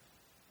you.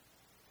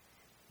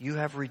 You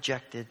have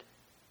rejected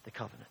the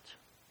covenant.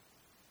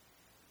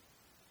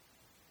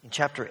 In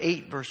chapter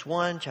 8, verse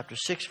 1, chapter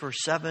 6, verse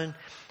 7,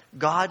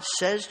 God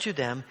says to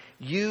them,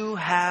 you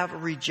have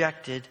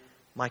rejected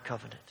my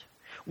covenant.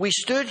 We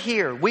stood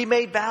here, we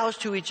made vows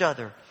to each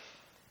other.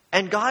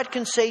 And God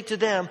can say to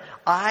them,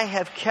 I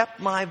have kept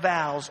my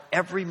vows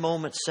every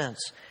moment since,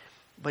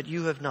 but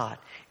you have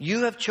not.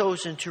 You have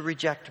chosen to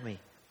reject me.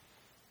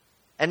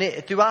 And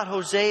throughout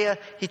Hosea,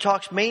 he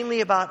talks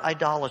mainly about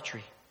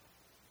idolatry.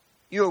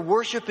 You are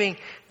worshiping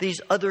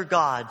these other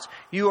gods.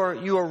 You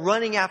are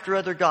running after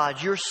other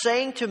gods. You're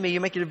saying to me,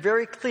 you're making it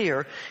very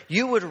clear,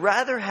 you would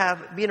rather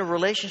be in a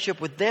relationship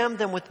with them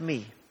than with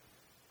me.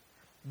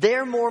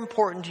 They're more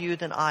important to you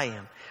than I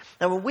am.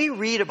 Now, when we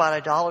read about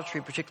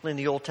idolatry, particularly in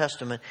the Old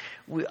Testament,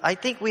 I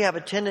think we have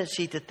a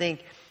tendency to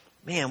think,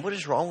 man, what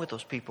is wrong with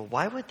those people?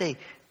 Why would they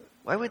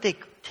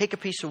take a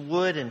piece of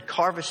wood and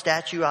carve a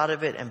statue out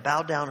of it and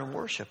bow down and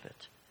worship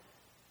it?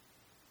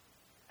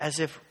 As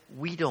if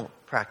we don't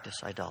practice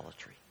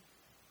idolatry.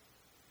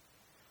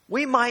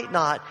 We might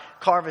not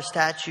carve a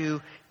statue,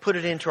 put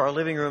it into our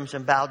living rooms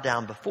and bow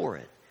down before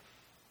it.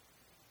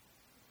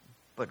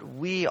 But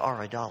we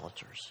are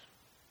idolaters.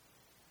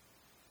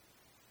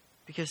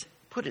 Because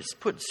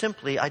put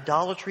simply,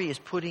 idolatry is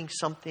putting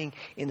something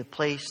in the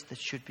place that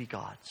should be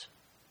God's.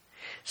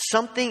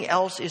 Something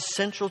else is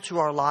central to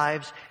our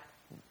lives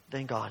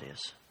than God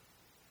is.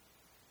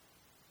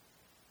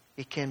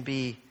 It can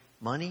be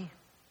money,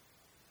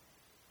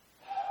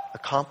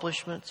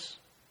 accomplishments,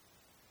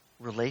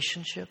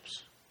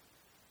 relationships.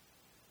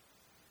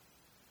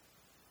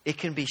 It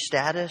can be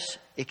status.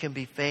 It can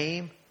be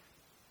fame.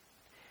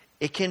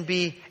 It can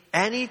be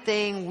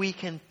anything we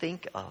can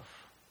think of.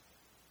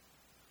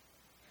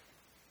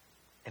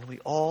 And we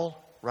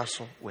all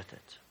wrestle with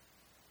it.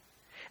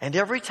 And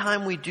every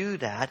time we do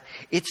that,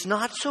 it's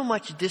not so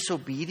much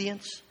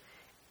disobedience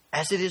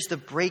as it is the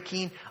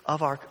breaking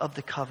of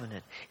the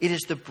covenant. It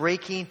is the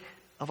breaking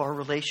of our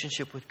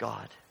relationship with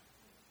God.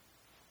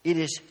 It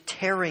is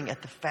tearing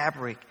at the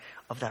fabric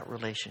of that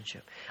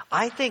relationship.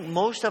 I think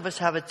most of us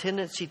have a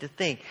tendency to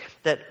think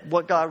that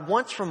what God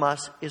wants from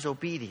us is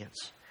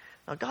obedience.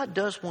 Now, God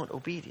does want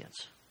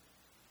obedience.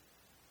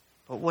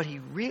 But what He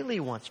really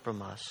wants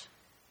from us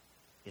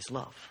is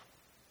love.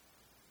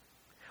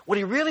 What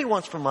He really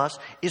wants from us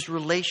is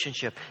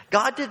relationship.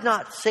 God did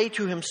not say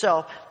to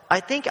Himself, I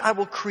think I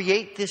will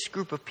create this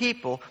group of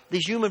people,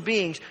 these human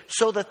beings,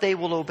 so that they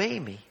will obey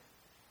me.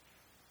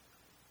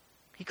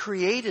 He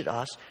created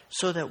us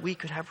so that we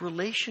could have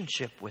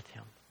relationship with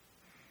Him.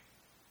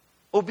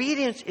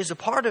 Obedience is a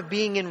part of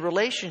being in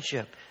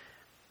relationship.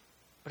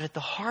 But at the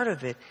heart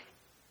of it,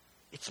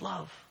 it's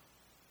love.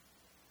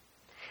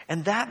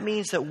 And that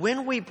means that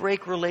when we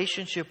break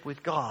relationship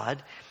with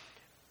God,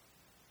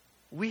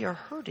 we are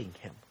hurting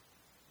Him.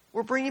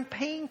 We're bringing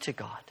pain to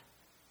God.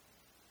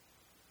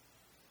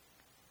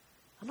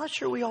 I'm not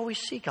sure we always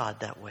see God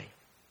that way.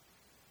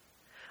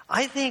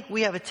 I think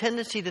we have a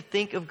tendency to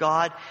think of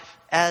God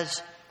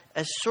as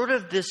sort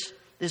of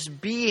this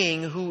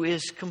being who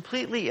is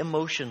completely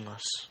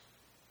emotionless.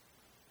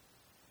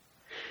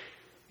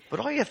 But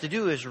all you have to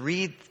do is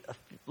read a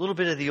little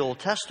bit of the Old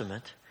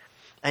Testament,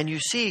 and you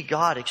see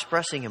God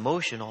expressing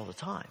emotion all the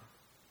time.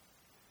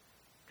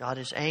 God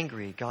is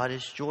angry. God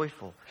is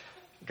joyful.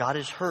 God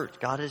is hurt.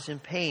 God is in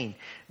pain.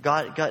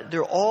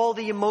 They're all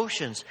the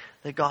emotions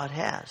that God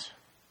has.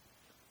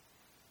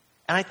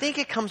 And I think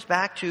it comes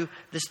back to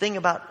this thing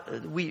about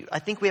I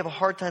think we have a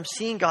hard time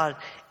seeing God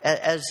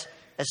as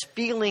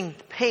feeling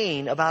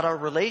pain about our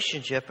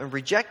relationship and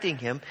rejecting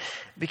Him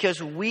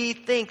because we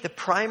think the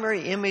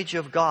primary image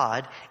of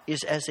God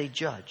is as a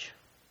judge.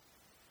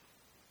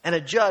 And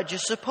a judge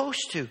is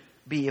supposed to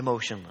be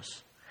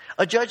emotionless.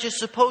 A judge is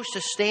supposed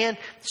to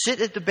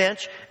sit at the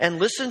bench and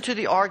listen to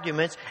the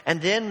arguments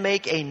and then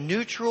make a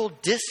neutral,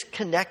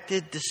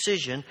 disconnected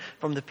decision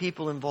from the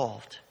people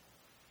involved.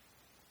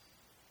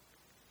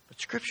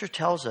 But Scripture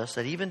tells us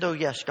that even though,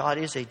 yes, God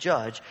is a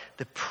judge,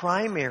 the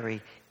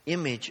primary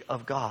image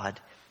of God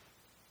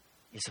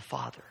is a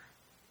father.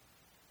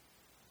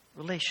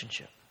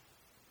 Relationship.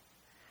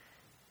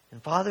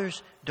 And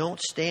fathers don't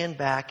stand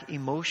back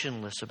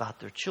emotionless about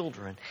their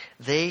children.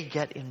 They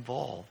get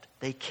involved.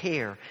 They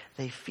care.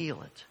 They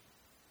feel it.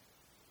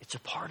 It's a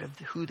part of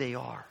who they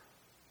are.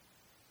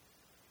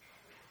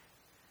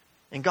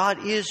 And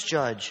God is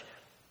judge.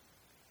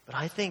 But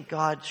I think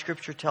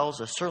Scripture tells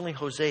us, certainly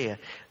Hosea,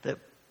 that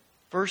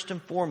first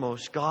and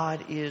foremost,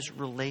 God is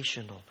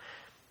relational.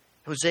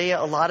 Hosea,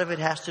 a lot of it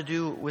has to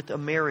do with a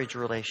marriage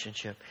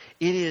relationship.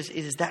 It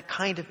is that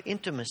kind of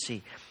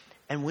intimacy.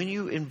 And when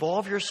you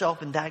involve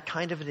yourself in that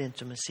kind of an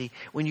intimacy,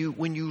 when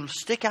you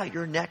stick out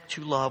your neck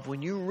to love,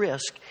 when you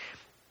risk,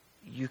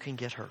 you can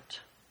get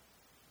hurt.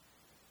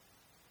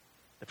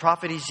 The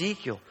prophet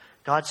Ezekiel,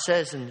 God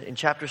says in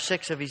chapter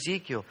 6 of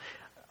Ezekiel,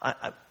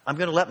 I'm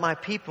going to let my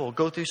people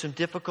go through some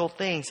difficult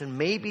things, and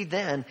maybe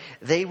then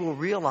they will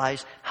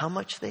realize how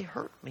much they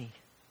hurt me.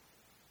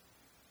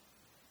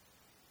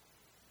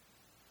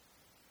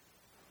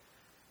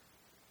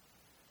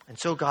 And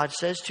so God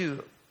says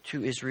to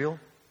Israel,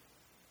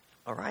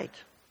 all right,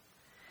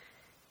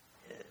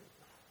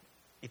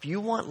 if you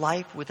want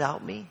life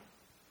without me,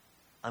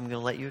 I'm going to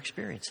let you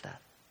experience that.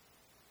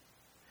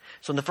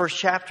 So in the first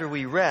chapter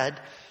we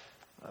read,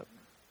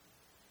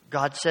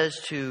 God says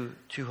to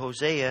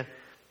Hosea,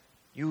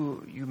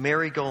 you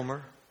marry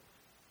Gomer,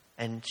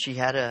 and she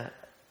had a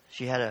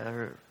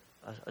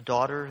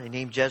daughter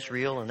named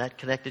Jezreel, and that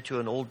connected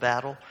to an old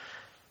battle.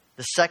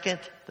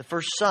 The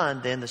first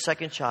son, then the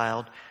second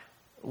child,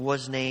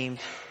 was named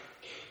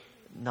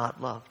Not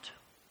Loved.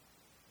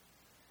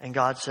 And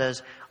God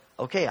says,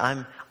 okay,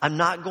 I'm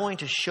not going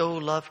to show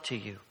love to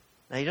you.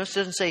 Now, He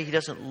doesn't say He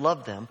doesn't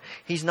love them.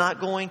 He's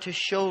not going to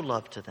show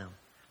love to them.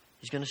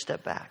 He's going to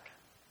step back.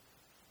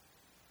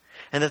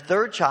 And the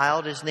third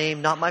child is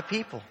named Not My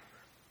People.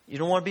 You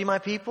don't want to be my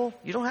people?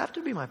 You don't have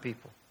to be my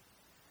people.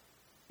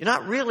 You're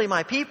not really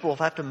my people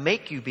if I have to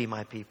make you be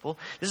my people.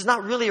 This is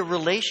not really a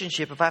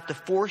relationship if I have to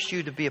force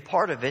you to be a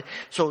part of it.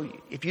 So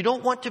if you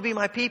don't want to be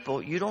my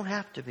people, you don't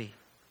have to be.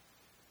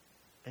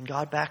 And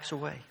God backs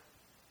away.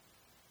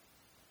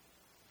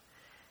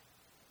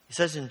 He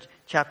says in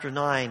chapter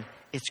 9,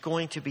 it's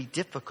going to be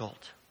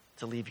difficult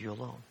to leave you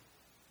alone.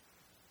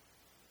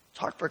 It's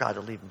hard for God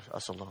to leave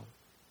us alone.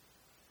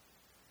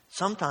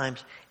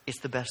 Sometimes it's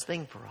the best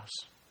thing for us.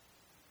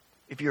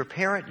 If you're a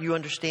parent, you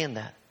understand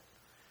that.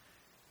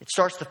 It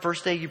starts the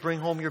first day you bring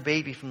home your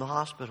baby from the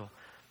hospital.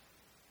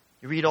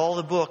 You read all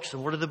the books,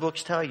 and what do the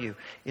books tell you?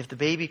 If the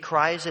baby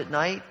cries at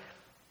night,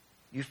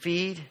 you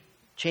feed,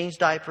 change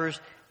diapers,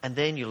 and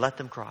then you let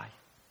them cry.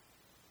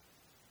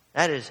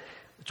 It's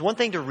one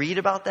thing to read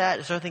about that,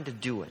 it's another thing to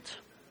do it.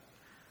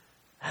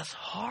 That's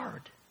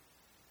hard.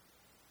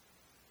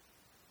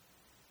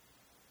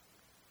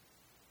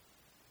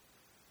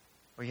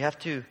 Or you have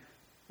to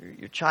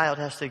Your child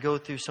has to go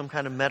through some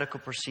kind of medical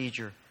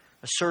procedure,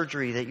 a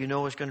surgery that you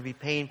know is going to be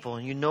painful,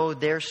 and you know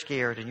they're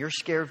scared, and you're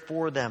scared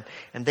for them,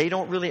 and they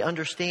don't really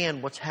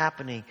understand what's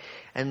happening.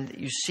 And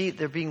you see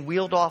they're being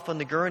wheeled off on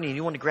the gurney, and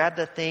you want to grab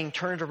that thing,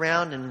 turn it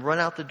around, and run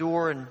out the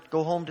door and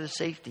go home to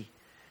safety.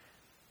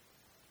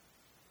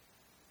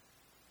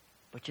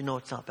 But you know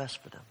it's not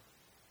best for them.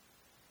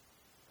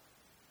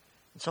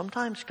 And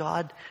sometimes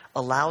God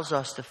allows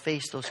us to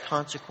face those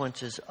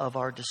consequences of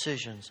our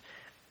decisions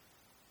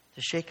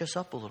to shake us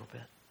up a little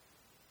bit.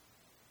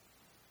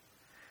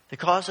 To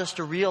cause us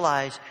to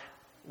realize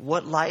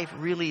what life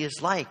really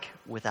is like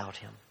without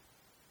Him.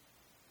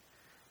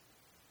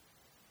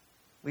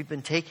 We've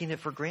been taking it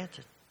for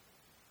granted.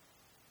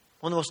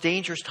 One of the most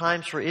dangerous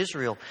times for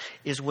Israel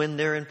is when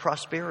they're in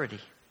prosperity.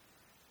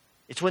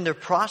 It's when they're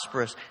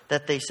prosperous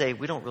that they say,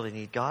 we don't really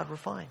need God, we're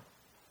fine.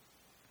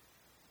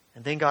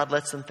 And then God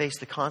lets them face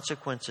the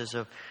consequences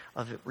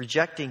of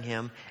rejecting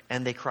Him,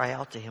 and they cry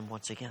out to Him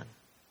once again.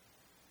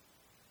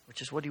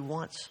 Which is what He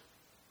wants.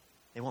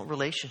 They want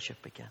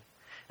relationship again.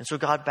 And so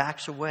God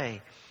backs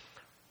away.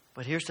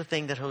 But here's the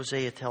thing that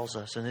Hosea tells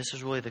us, and this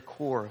is really the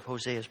core of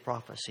Hosea's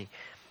prophecy.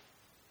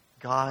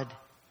 God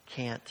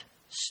can't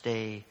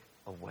stay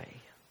away.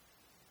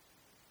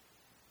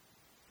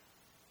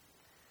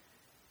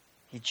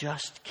 He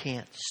just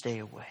can't stay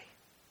away.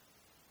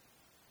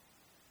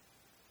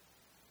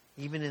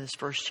 Even in this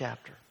first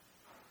chapter.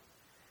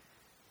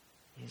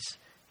 He's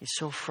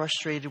so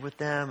frustrated with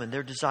them and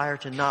their desire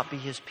to not be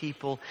His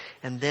people.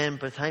 And then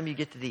by the time you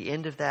get to the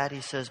end of that,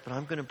 He says, but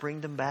I'm going to bring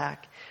them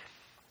back.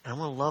 And I'm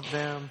going to love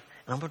them.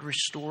 And I'm going to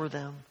restore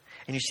them.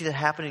 And you see that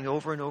happening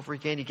over and over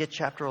again. You get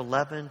chapter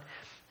 11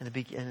 and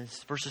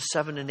it's verses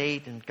 7 and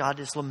 8. And God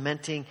is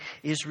lamenting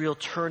Israel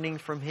turning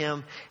from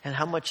Him and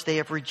how much they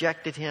have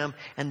rejected Him.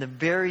 And the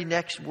very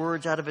next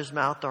words out of His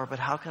mouth are, but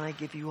how can I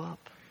give you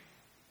up?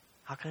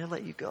 How can I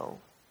let you go?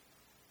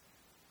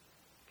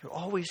 You're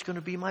always going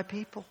to be my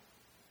people.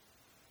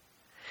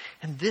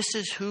 And this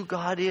is who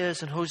God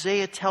is. And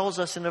Hosea tells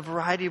us in a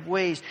variety of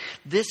ways,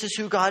 this is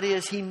who God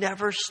is. He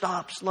never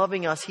stops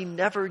loving us. He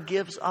never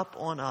gives up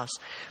on us.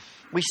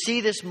 We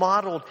see this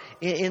modeled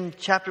in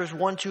chapters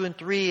 1, 2, and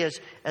 3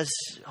 as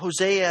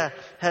Hosea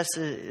has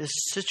a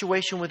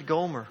situation with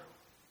Gomer.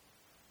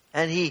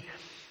 And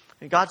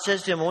God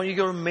says to him, I want you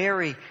to go to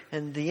marry.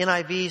 And the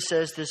NIV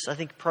says this, I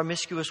think,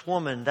 promiscuous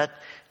woman. That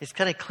is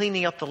kind of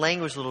cleaning up the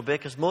language a little bit,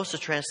 because most of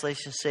the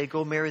translations say,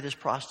 go marry this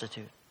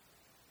prostitute.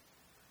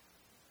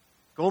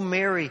 Go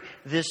marry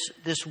this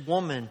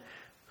woman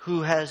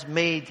who has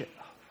made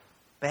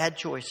bad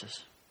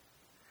choices,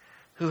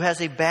 who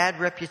has a bad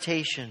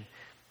reputation.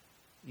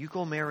 You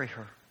go marry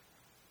her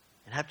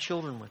and have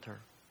children with her.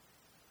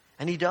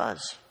 And he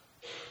does.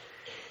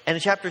 And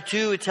in chapter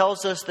 2, it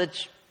tells us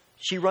that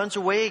she runs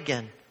away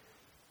again.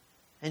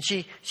 And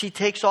she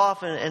takes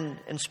off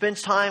and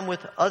spends time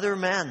with other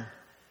men.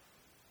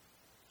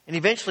 And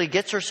eventually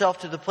gets herself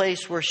to the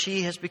place where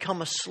she has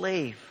become a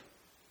slave.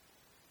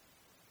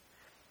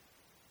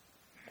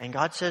 And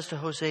God says to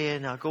Hosea,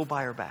 now go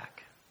buy her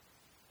back.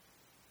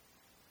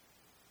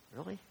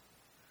 Really?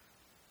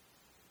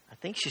 I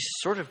think she's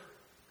sort of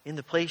in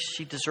the place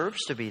she deserves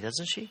to be,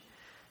 doesn't she?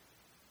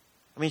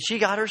 I mean, she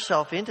got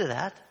herself into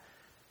that.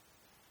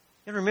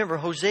 And remember,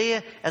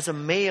 Hosea as a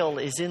male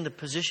is in the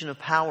position of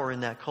power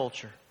in that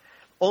culture.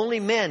 Only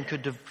men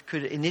could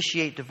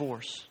initiate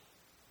divorce.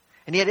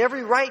 And he had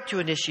every right to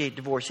initiate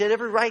divorce. He had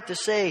every right to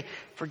say,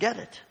 forget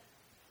it.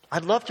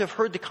 I'd love to have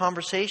heard the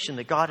conversation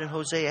that God and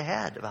Hosea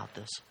had about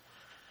this.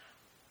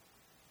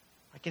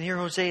 I can hear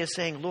Hosea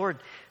saying, Lord,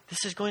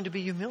 this is going to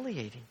be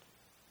humiliating.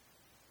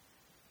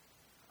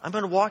 I'm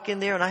going to walk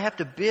in there and I have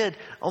to bid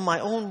on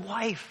my own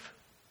wife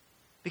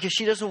because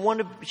she doesn't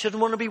want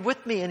to be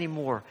with me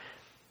anymore.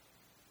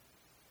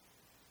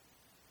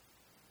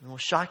 The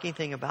most shocking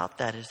thing about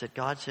that is that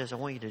God says, I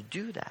want you to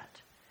do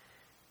that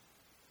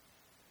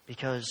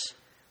because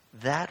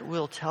that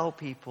will tell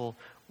people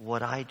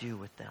what I do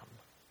with them.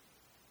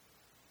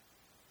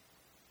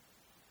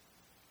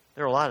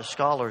 There are a lot of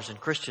scholars and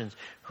Christians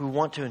who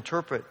want to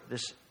interpret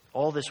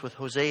all this with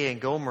Hosea and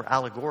Gomer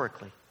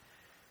allegorically.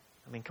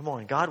 I mean, come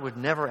on, God would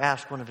never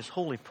ask one of His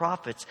holy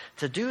prophets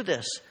to do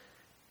this.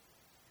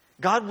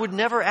 God would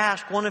never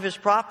ask one of His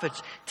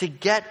prophets to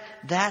get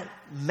that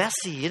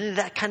messy, into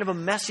that kind of a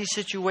messy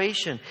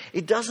situation.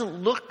 It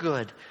doesn't look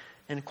good.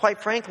 And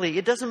quite frankly,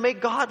 it doesn't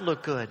make God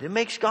look good. It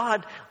makes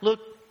God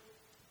look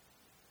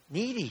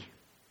needy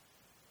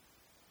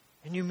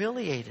and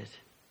humiliated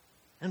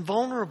and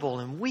vulnerable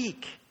and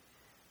weak.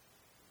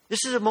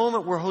 This is a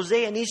moment where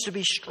Hosea needs to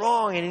be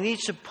strong and he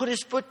needs to put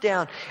his foot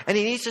down and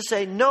he needs to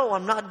say, no,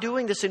 I'm not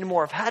doing this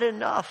anymore. I've had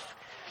enough.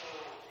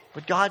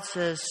 But God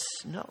says,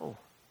 no.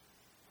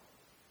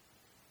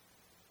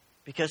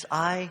 Because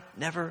I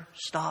never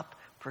stop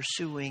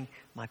pursuing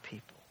my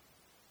people.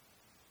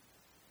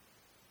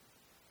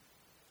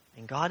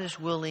 And God is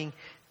willing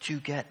to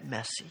get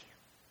messy.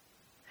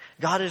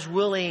 God is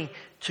willing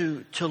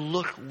to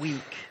look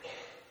weak.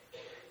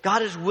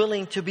 God is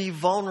willing to be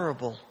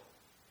vulnerable.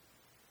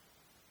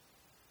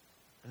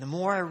 And the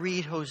more I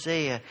read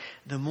Hosea,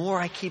 the more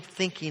I keep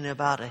thinking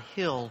about a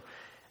hill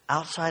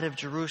outside of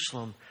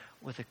Jerusalem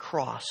with a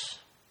cross.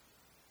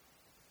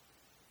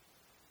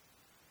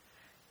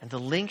 And the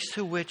lengths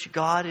to which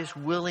God is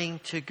willing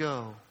to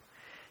go.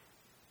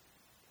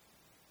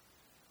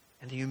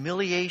 And the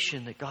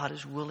humiliation that God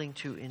is willing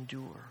to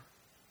endure.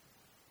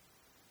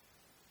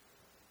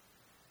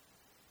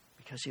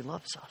 Because He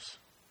loves us.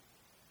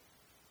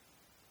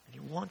 And He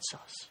wants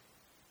us.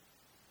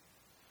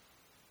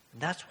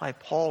 And that's why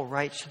Paul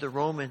writes to the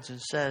Romans and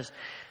says,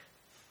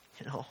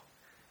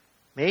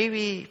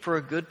 maybe for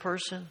a good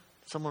person,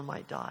 someone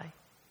might die.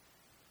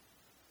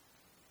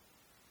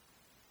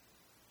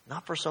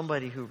 Not for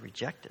somebody who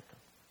rejected them.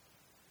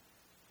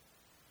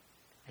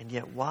 And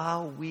yet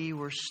while we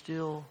were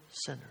still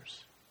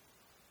sinners,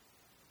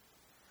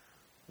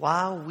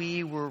 while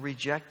we were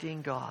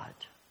rejecting God,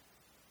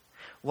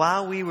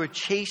 while we were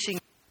chasing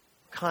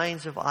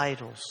kinds of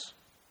idols,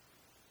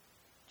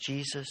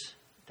 Jesus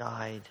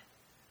died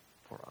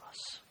for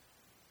us.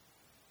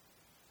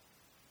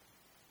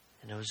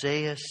 And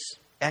Hosea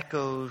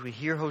echoes, we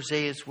hear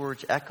Hosea's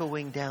words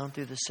echoing down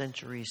through the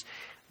centuries.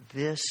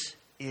 This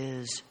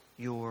is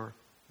your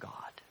God.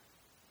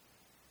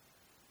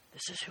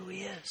 This is who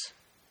He is.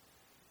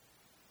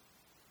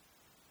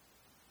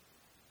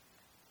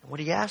 And what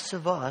He asks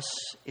of us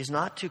is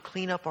not to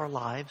clean up our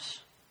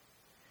lives.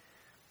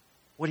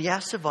 What He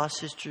asks of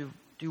us is to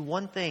do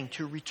one thing,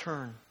 to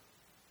return.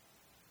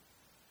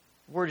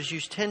 The word is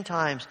used 10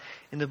 times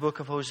in the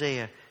book of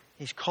Hosea.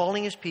 He's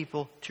calling His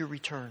people to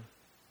return.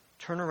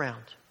 Turn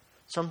around.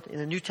 In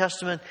the New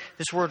Testament,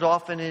 this word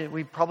often,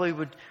 we probably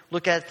would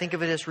look at it, think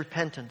of it as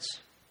repentance.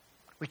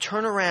 We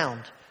turn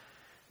around.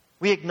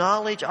 We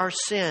acknowledge our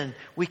sin.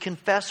 We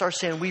confess our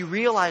sin. We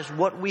realize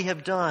what we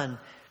have done.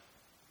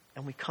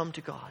 And we come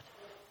to God.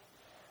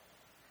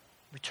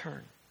 We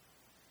turn.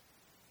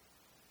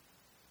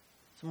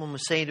 Someone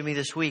was saying to me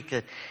this week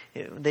that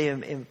they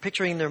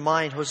picturing in their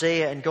mind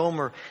Hosea and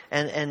Gomer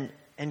and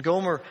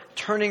Gomer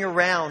turning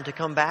around to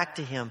come back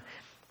to him.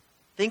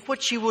 Think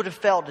what she would have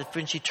felt if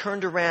when she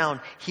turned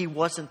around, he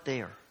wasn't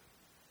there.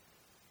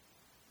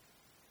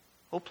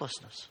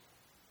 Hopelessness.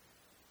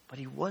 But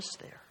he was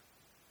there.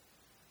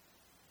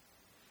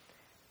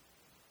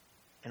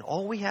 And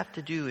all we have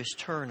to do is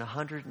turn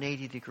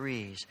 180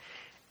 degrees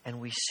and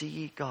we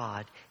see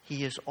God.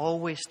 He is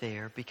always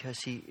there because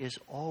He is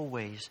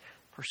always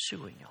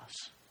pursuing us.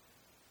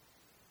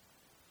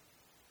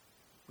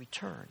 We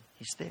turn,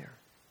 He's there.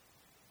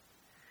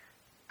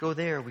 Go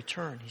there, we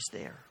turn, He's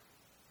there.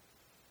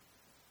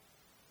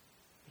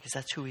 Because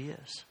that's who He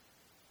is.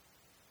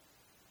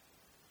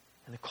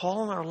 And the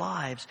call in our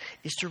lives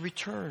is to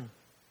return.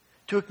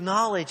 To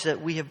acknowledge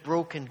that we have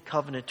broken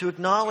covenant. To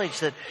acknowledge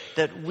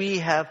that we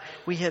have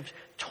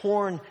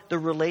torn the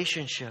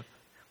relationship.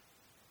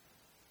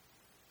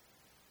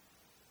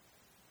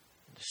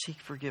 And to seek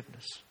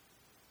forgiveness.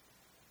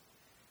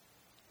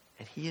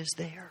 And He is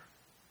there.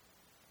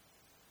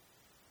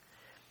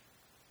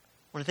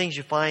 One of the things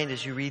you find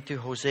as you read through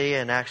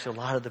Hosea and actually a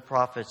lot of the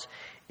prophets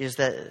is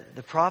that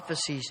the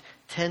prophecies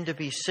tend to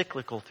be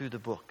cyclical through the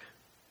book.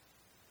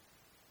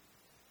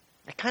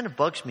 It kind of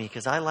bugs me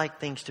because I like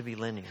things to be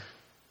linear.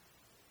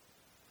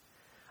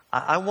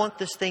 I want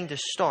this thing to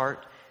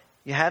start.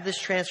 You have this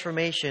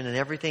transformation and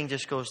everything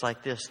just goes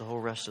like this the whole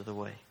rest of the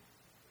way.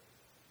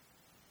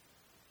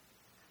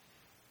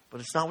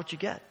 But it's not what you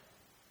get.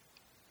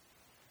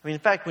 I mean, in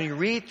fact, when you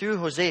read through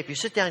Hosea, if you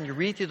sit down and you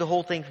read through the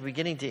whole thing from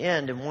beginning to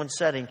end in one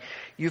setting,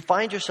 you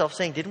find yourself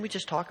saying, didn't we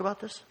just talk about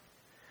this?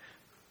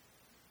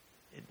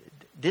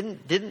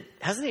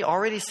 Hasn't He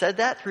already said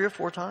that 3 or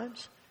 4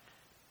 times?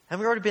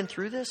 Haven't we already been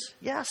through this?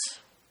 Yes.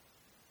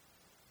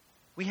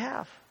 We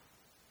have.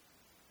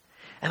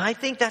 And I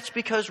think that's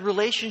because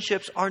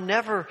relationships are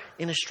never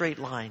in a straight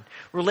line.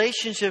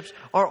 Relationships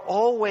are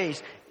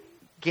always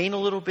gain a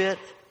little bit,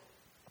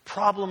 a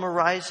problem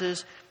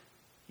arises,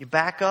 you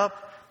back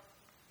up,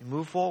 you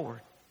move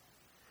forward.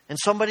 And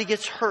somebody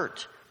gets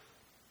hurt,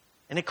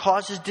 and it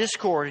causes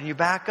discord, and you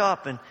back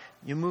up and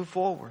you move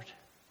forward.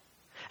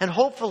 And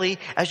hopefully,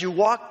 as you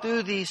walk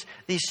through these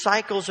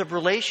cycles of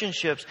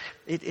relationships,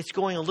 it's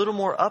going a little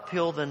more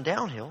uphill than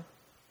downhill.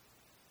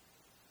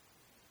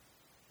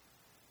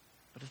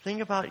 But the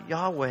thing about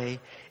Yahweh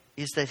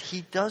is that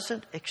He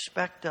doesn't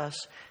expect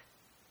us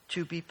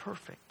to be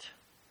perfect.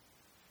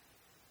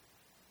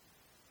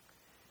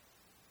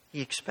 He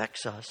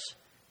expects us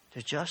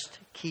to just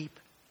keep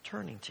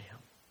turning to Him.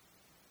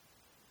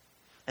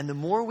 And the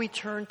more we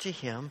turn to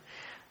Him,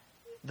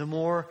 the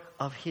more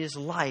of His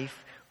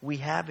life we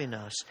have in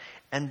us.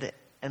 And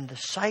the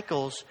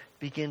cycles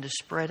begin to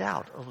spread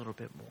out a little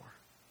bit more.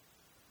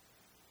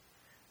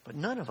 But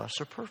none of us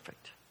are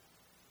perfect.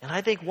 And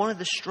I think one of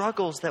the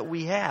struggles that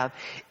we have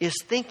is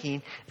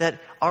thinking that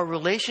our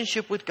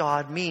relationship with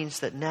God means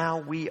that now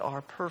we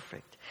are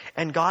perfect.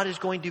 And God is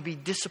going to be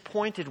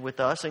disappointed with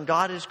us, and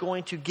God is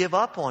going to give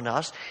up on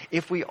us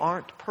if we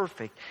aren't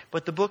perfect.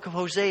 But the book of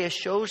Hosea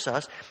shows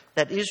us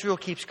that Israel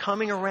keeps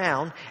coming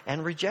around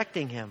and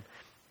rejecting Him.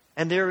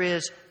 And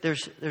there's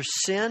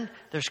sin,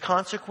 there's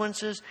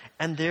consequences,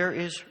 and there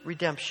is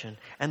redemption.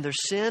 And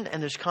there's sin,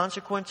 and there's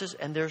consequences,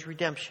 and there's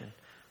redemption.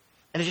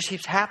 And it just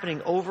keeps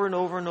happening over and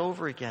over and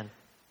over again.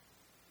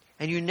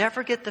 And you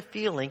never get the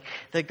feeling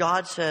that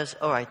God says,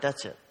 all right,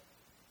 that's it.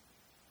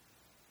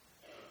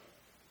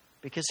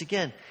 Because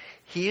again,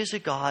 He is a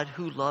God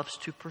who loves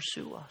to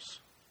pursue us.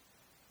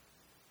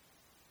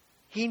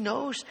 He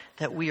knows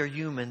that we are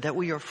human, that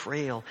we are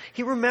frail.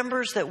 He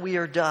remembers that we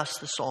are dust,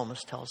 the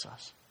psalmist tells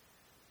us.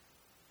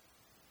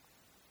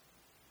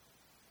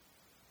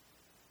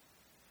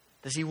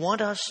 Does He want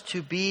us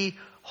to be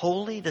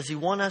holy? Does He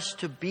want us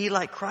to be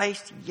like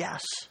Christ?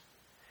 Yes.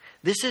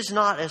 This is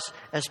not,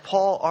 as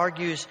Paul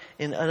argues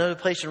in another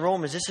place in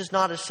Romans, this is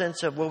not a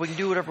sense of, well, we can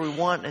do whatever we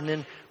want and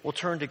then we'll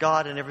turn to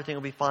God and everything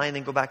will be fine,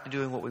 then go back to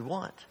doing what we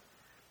want.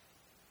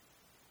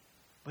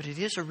 But it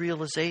is a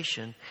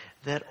realization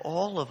that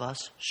all of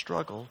us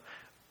struggle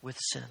with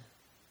sin.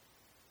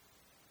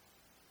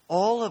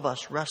 All of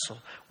us wrestle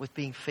with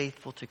being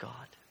faithful to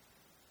God.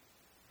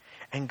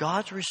 And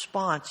God's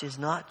response is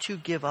not to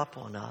give up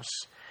on us,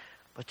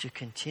 but to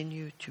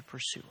continue to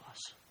pursue us.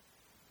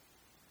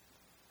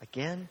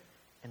 Again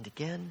and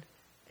again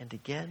and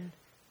again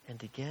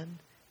and again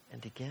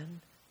and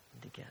again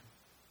and again.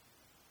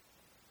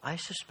 I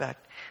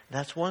suspect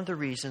that's one of the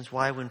reasons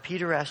why when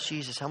Peter asked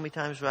Jesus, how many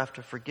times do I have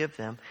to forgive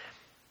them?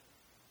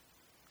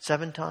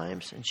 7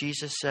 times. And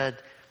Jesus said,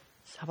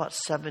 how about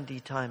 70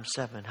 times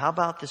 7? How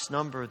about this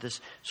number, this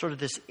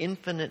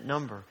infinite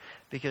number?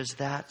 Because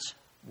that's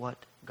what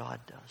God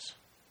does.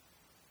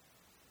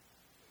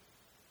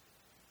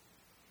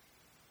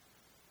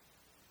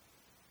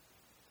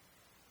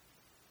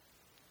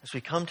 As we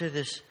come to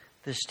this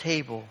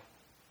table,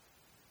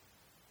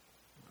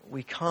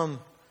 we come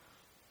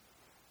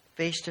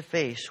face to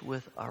face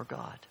with our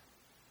God.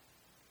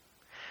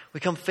 We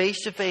come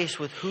face to face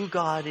with who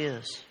God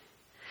is.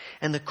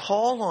 And the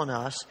call on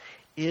us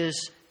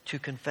is to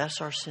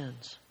confess our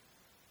sins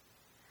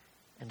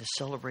and to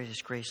celebrate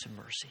His grace and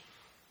mercy.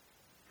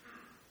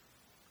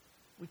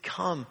 We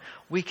come,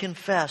 we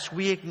confess,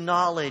 we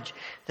acknowledge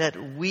that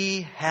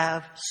we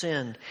have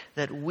sinned,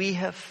 that we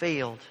have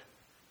failed.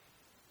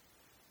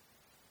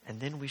 And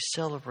then we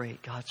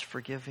celebrate God's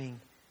forgiving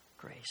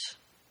grace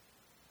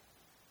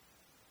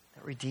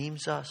that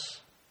redeems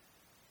us,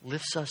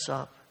 lifts us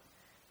up,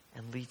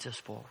 and leads us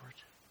forward.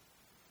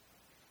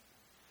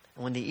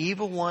 And when the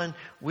evil one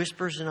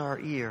whispers in our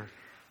ear,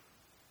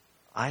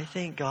 I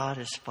think God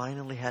has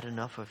finally had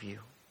enough of you.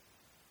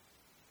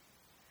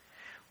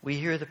 We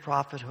hear the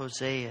prophet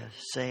Hosea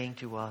saying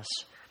to us,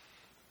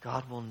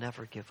 God will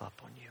never give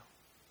up on you.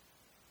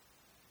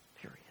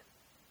 Period.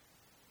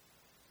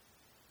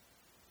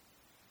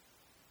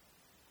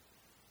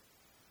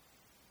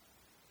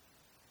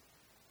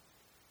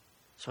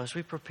 So as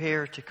we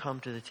prepare to come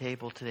to the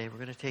table today, we're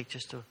going to take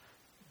just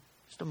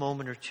a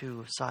moment or two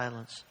of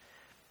silence.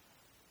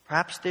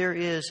 Perhaps there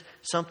is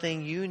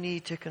something you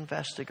need to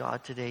confess to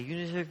God today. You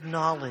need to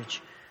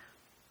acknowledge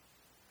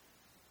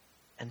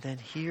and then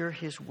hear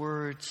His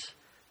words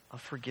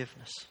of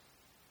forgiveness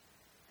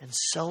and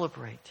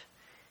celebrate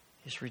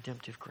His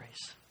redemptive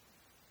grace.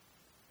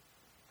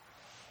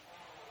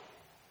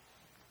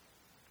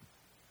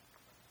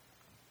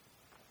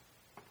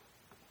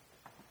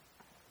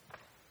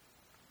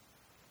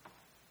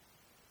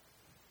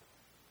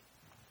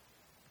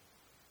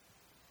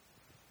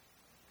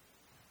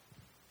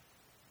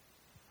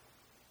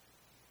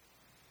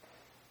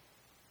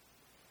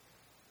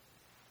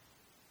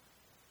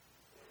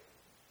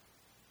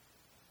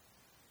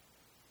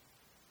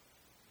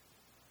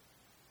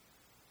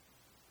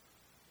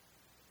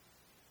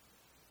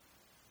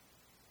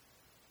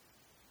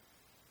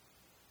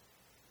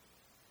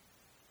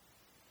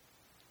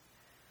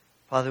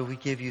 Father, we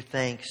give you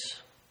thanks.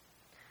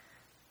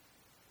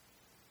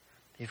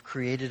 You've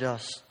created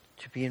us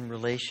to be in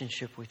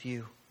relationship with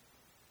you.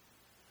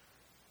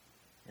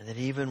 And that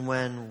even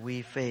when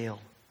we fail,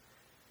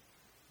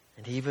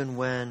 and even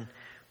when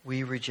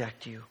we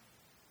reject you,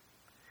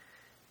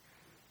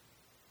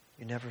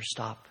 you never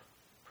stop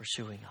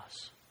pursuing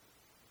us.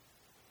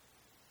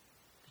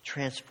 To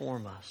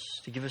transform us,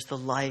 to give us the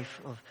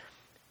life of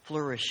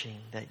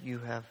flourishing that you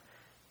have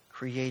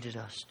created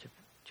us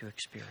to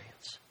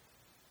experience.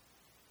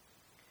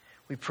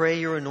 We pray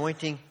your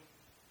anointing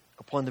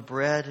upon the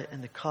bread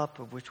and the cup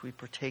of which we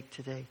partake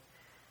today.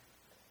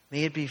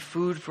 May it be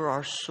food for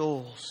our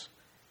souls.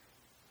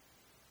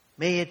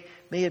 May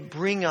it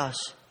bring us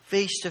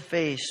face to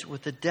face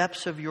with the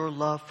depths of your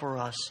love for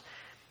us,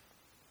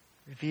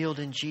 revealed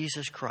in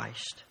Jesus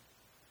Christ.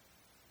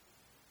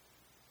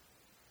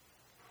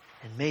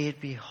 And may it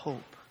be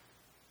hope.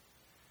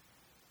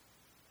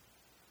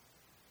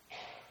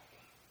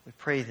 We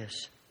pray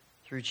this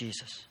through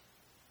Jesus.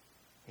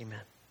 Amen.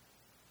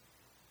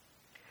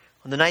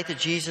 On the night that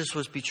Jesus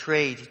was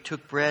betrayed, He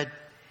took bread,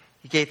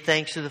 He gave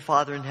thanks to the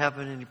Father in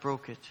heaven, and He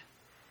broke it.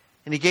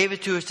 And He gave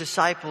it to His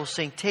disciples,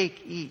 saying,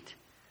 "Take, eat.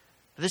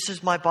 This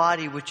is my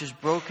body, which is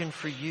broken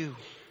for you.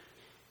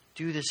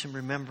 Do this in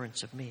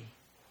remembrance of me."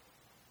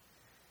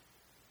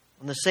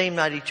 On the same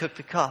night he took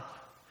the cup.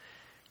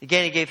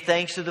 Again he gave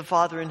thanks to the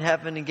Father in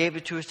heaven and gave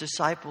it to his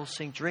disciples,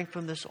 saying, "Drink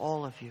from this,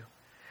 all of you.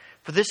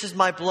 For this is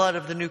my blood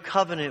of the new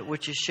covenant,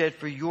 which is shed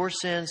for your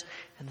sins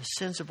and the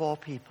sins of all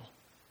people.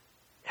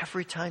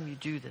 Every time you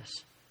do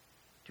this,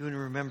 do in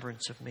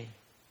remembrance of me."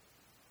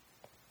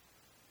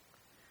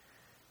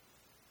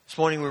 This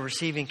morning we're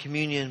receiving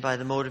communion by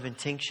the mode of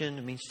intinction.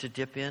 It means to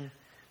dip in.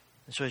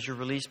 And so as you're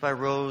released by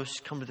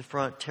Rose, come to the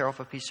front, tear off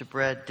a piece of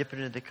bread, dip it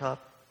into the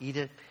cup, eat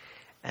it,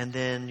 and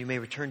then you may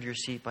return to your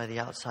seat by the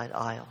outside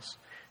aisles.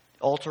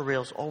 The altar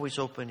rail's always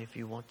open if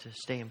you want to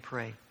stay and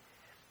pray.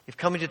 If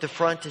coming to the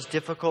front is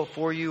difficult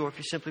for you, or if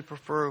you simply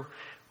prefer,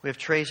 we have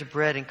trays of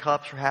bread and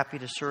cups. We're happy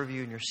to serve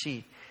you in your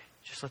seat.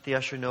 Just let the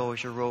usher know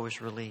as your row is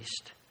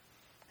released.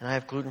 And I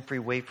have gluten-free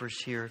wafers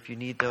here. If you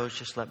need those,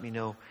 just let me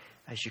know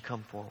as you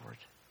come forward.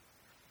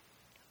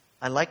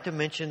 I'd like to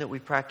mention that we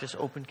practice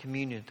open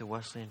communion at the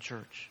Wesleyan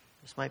Church.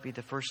 This might be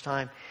the first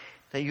time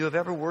that you have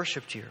ever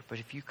worshiped here. But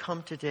if you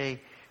come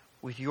today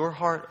with your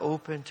heart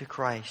open to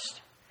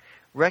Christ,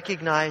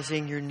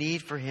 recognizing your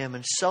need for Him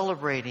and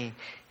celebrating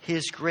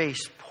His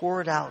grace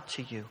poured out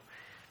to you,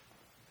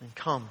 then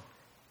come,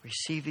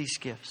 receive these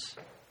gifts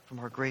from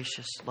our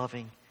gracious,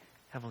 loving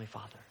Heavenly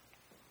Father.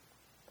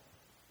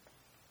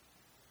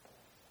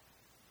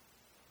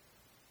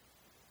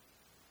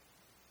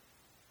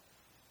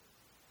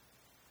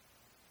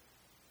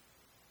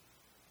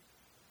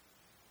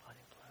 Body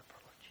and blood of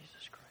our Lord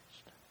Jesus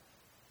Christ.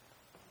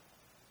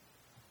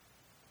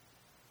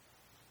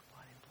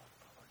 Body and blood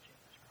of our Lord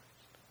Jesus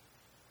Christ.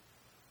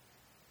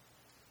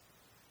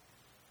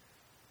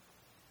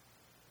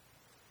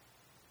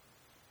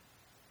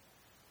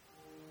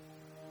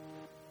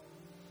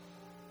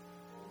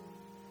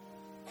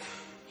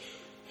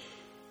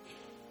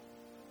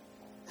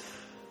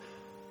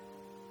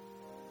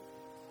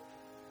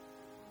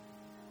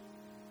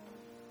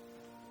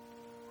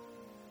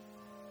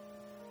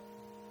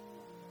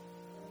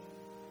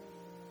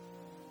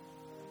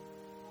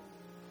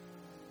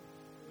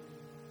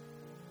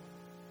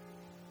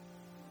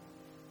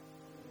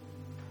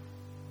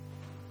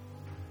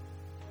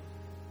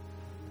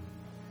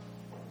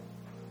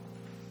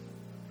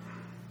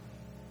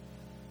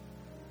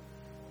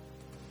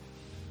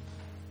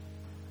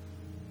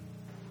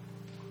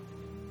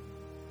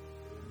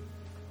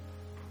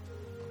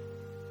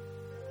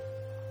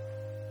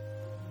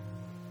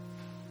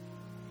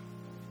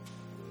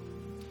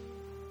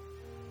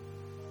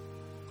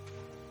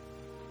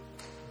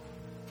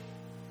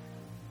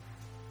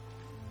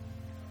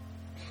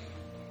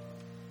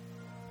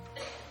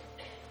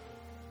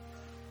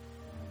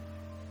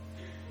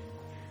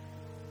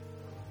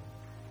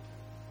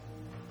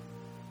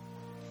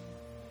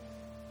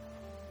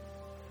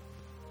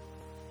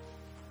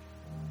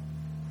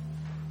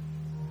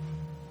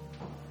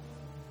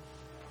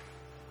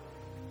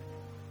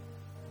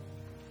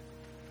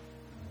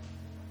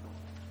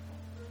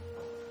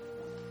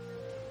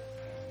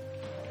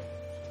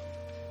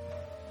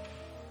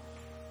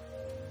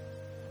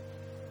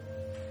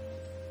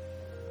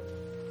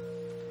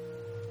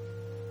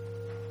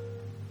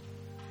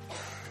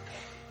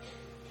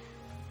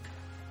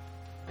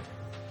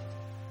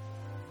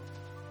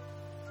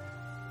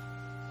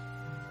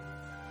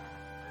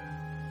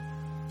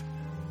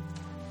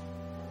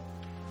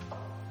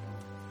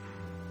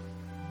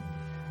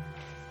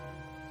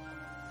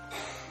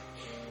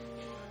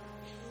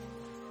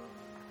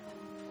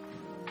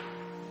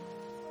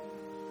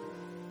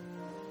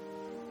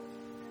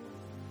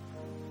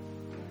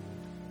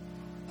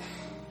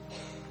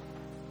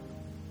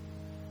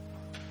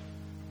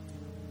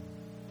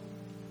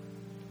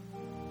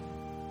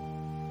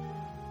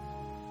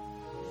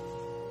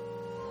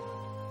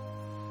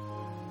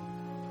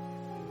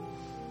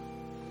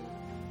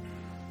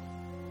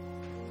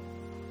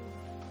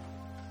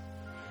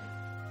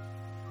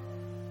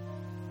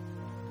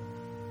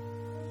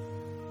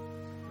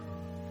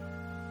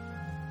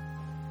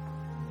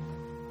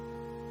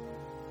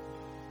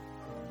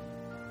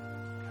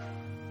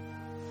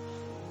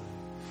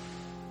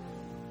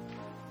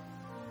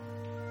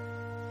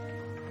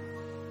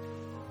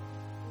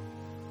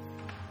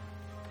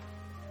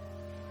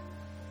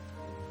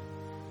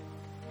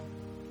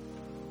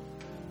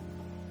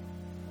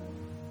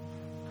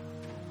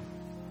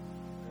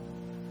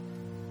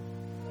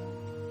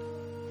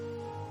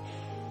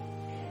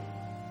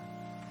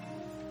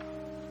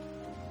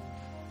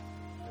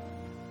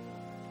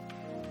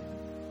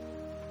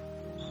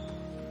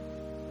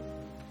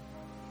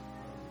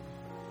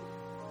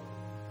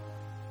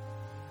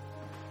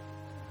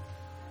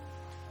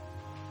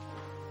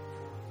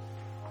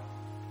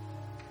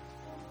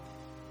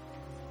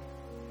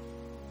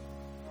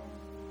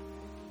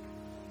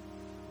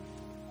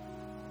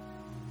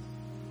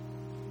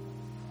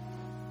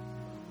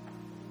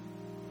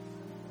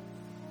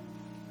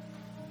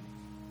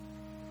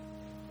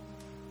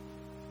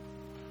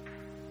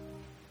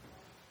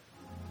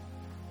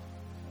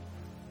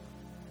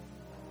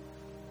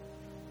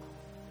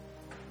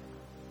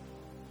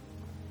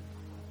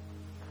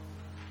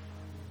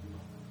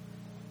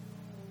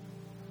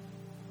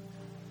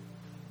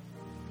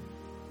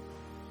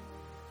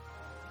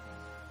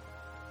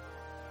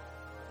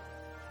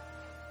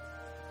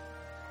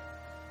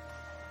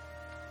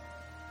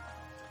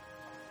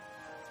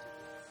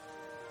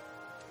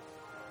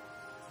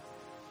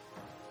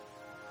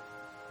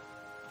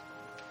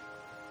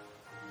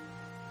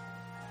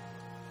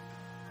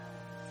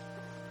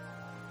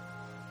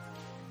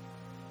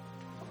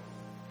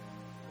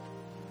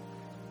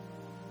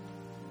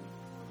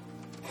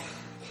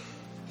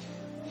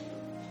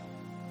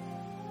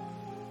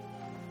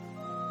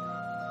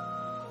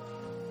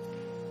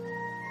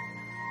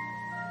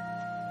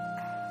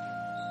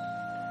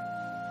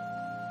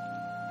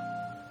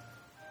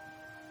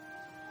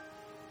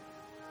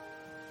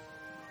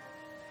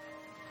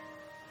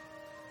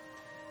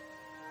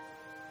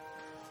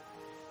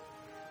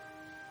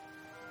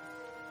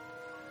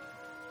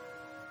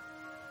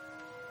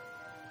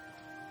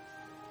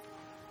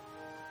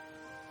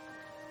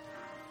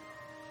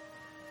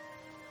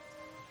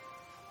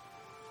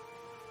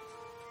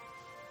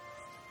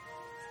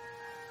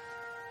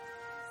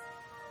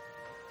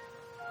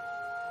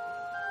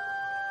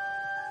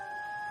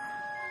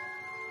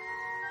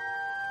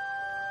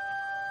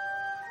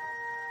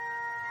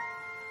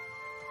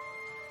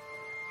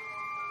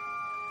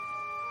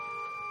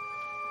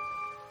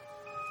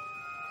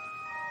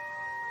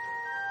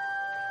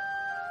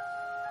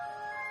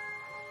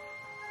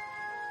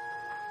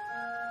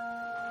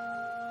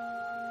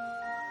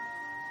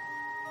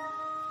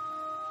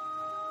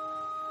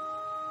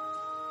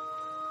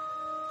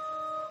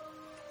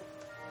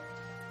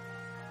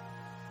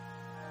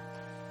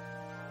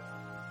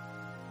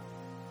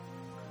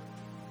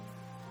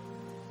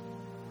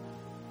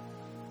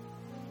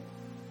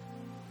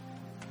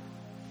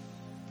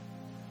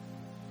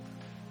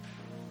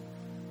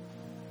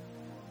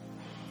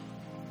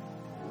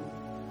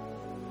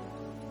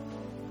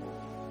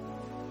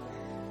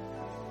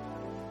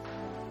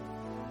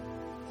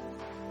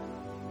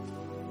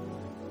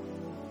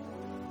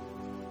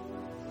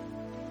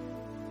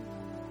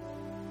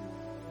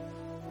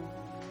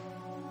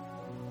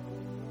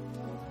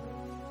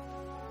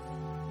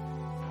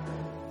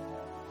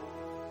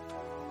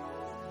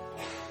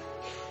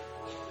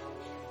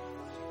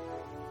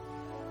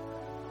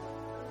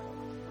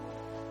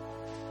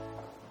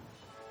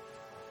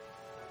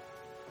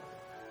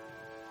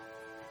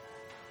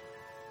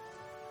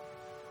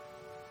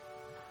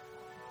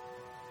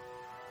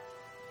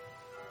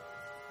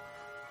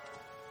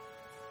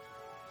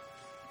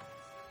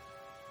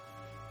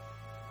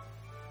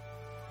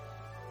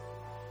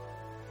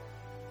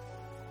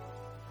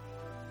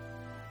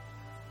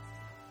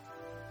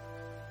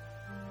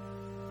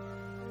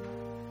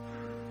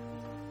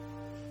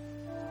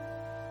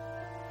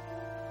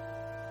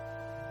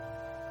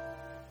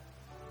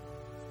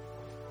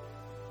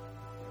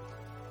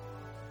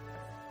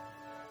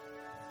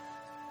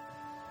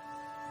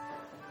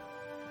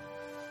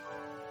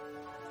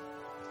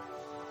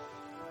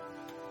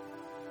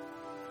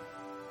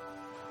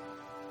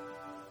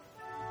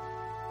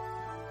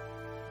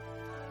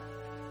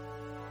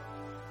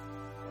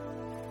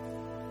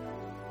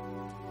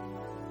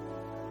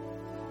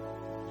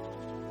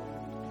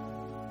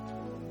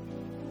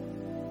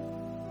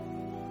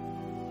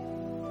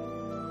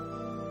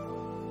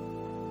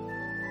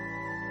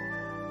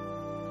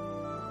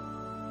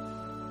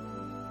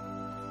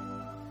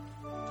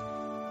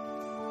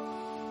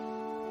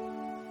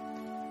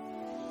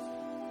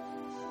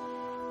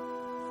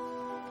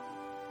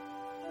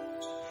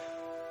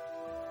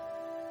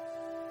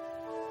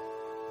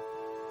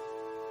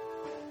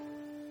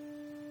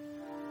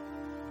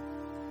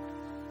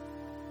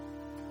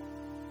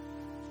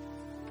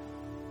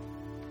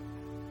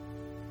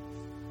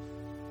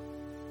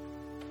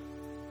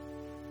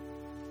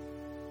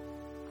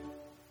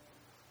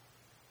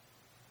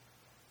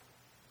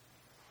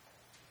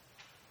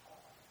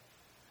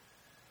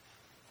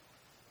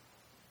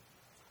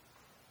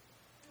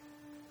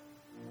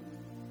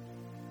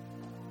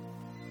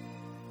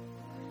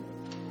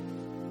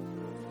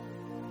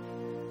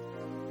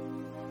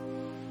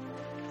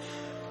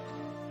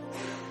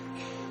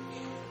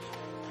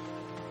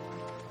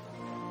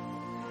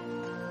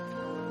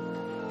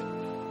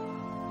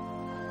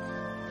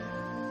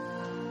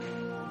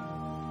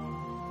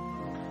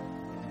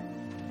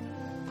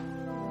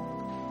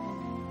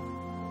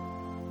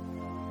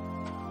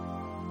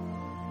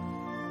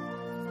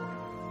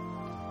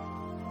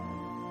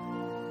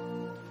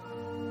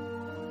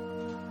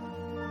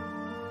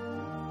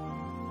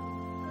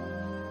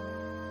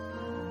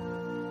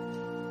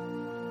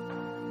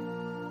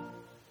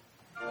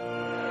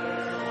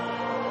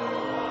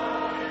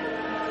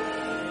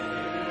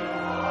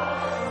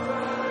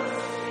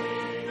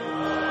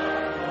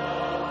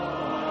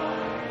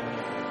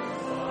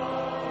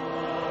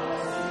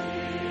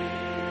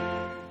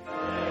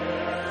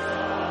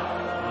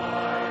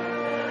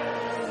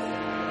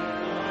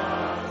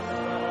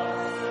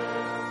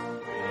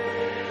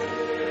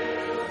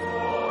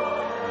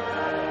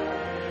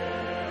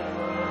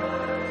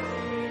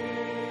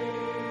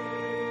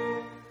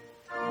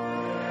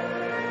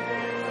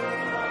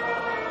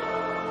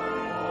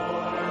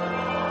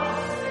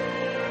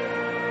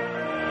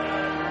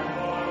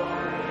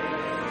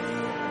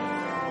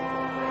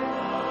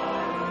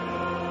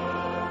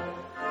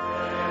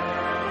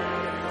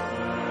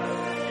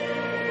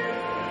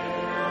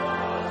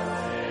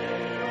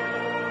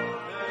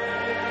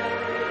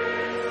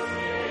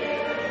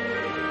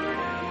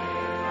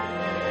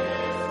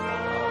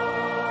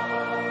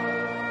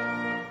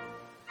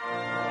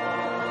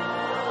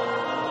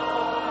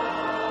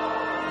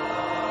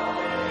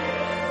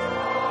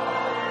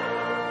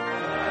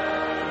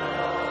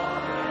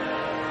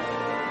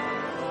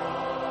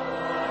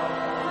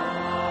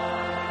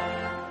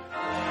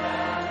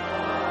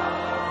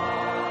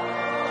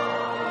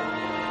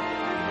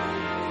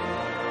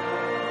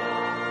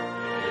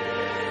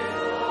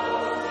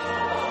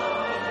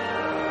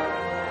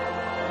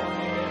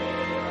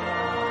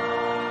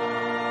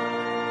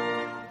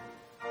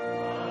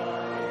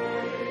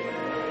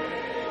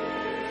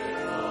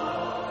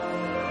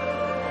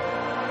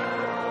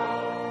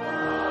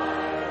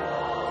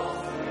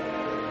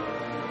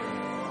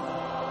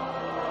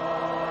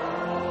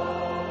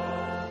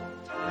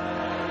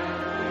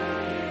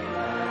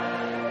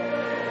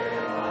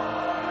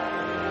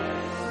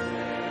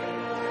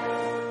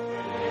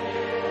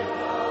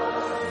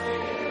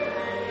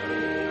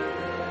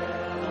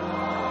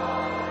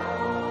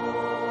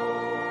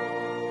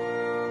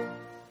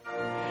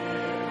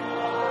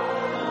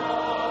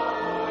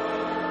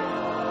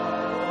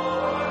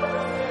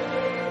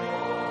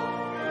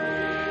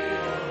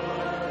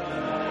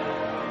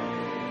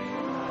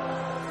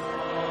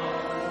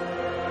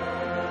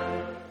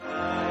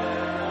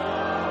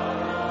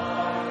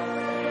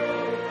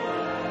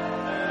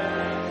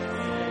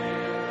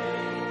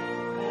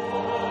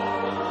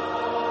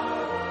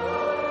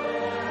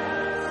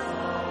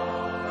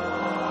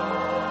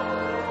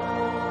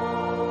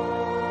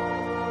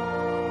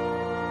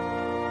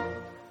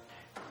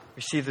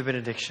 receive the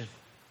benediction.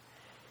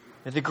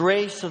 May the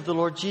grace of the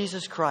Lord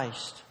Jesus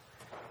Christ,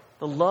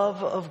 the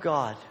love of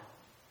God,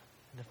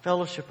 and the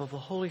fellowship of the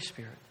Holy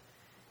Spirit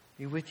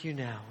be with you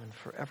now and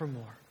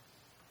forevermore.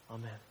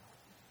 Amen.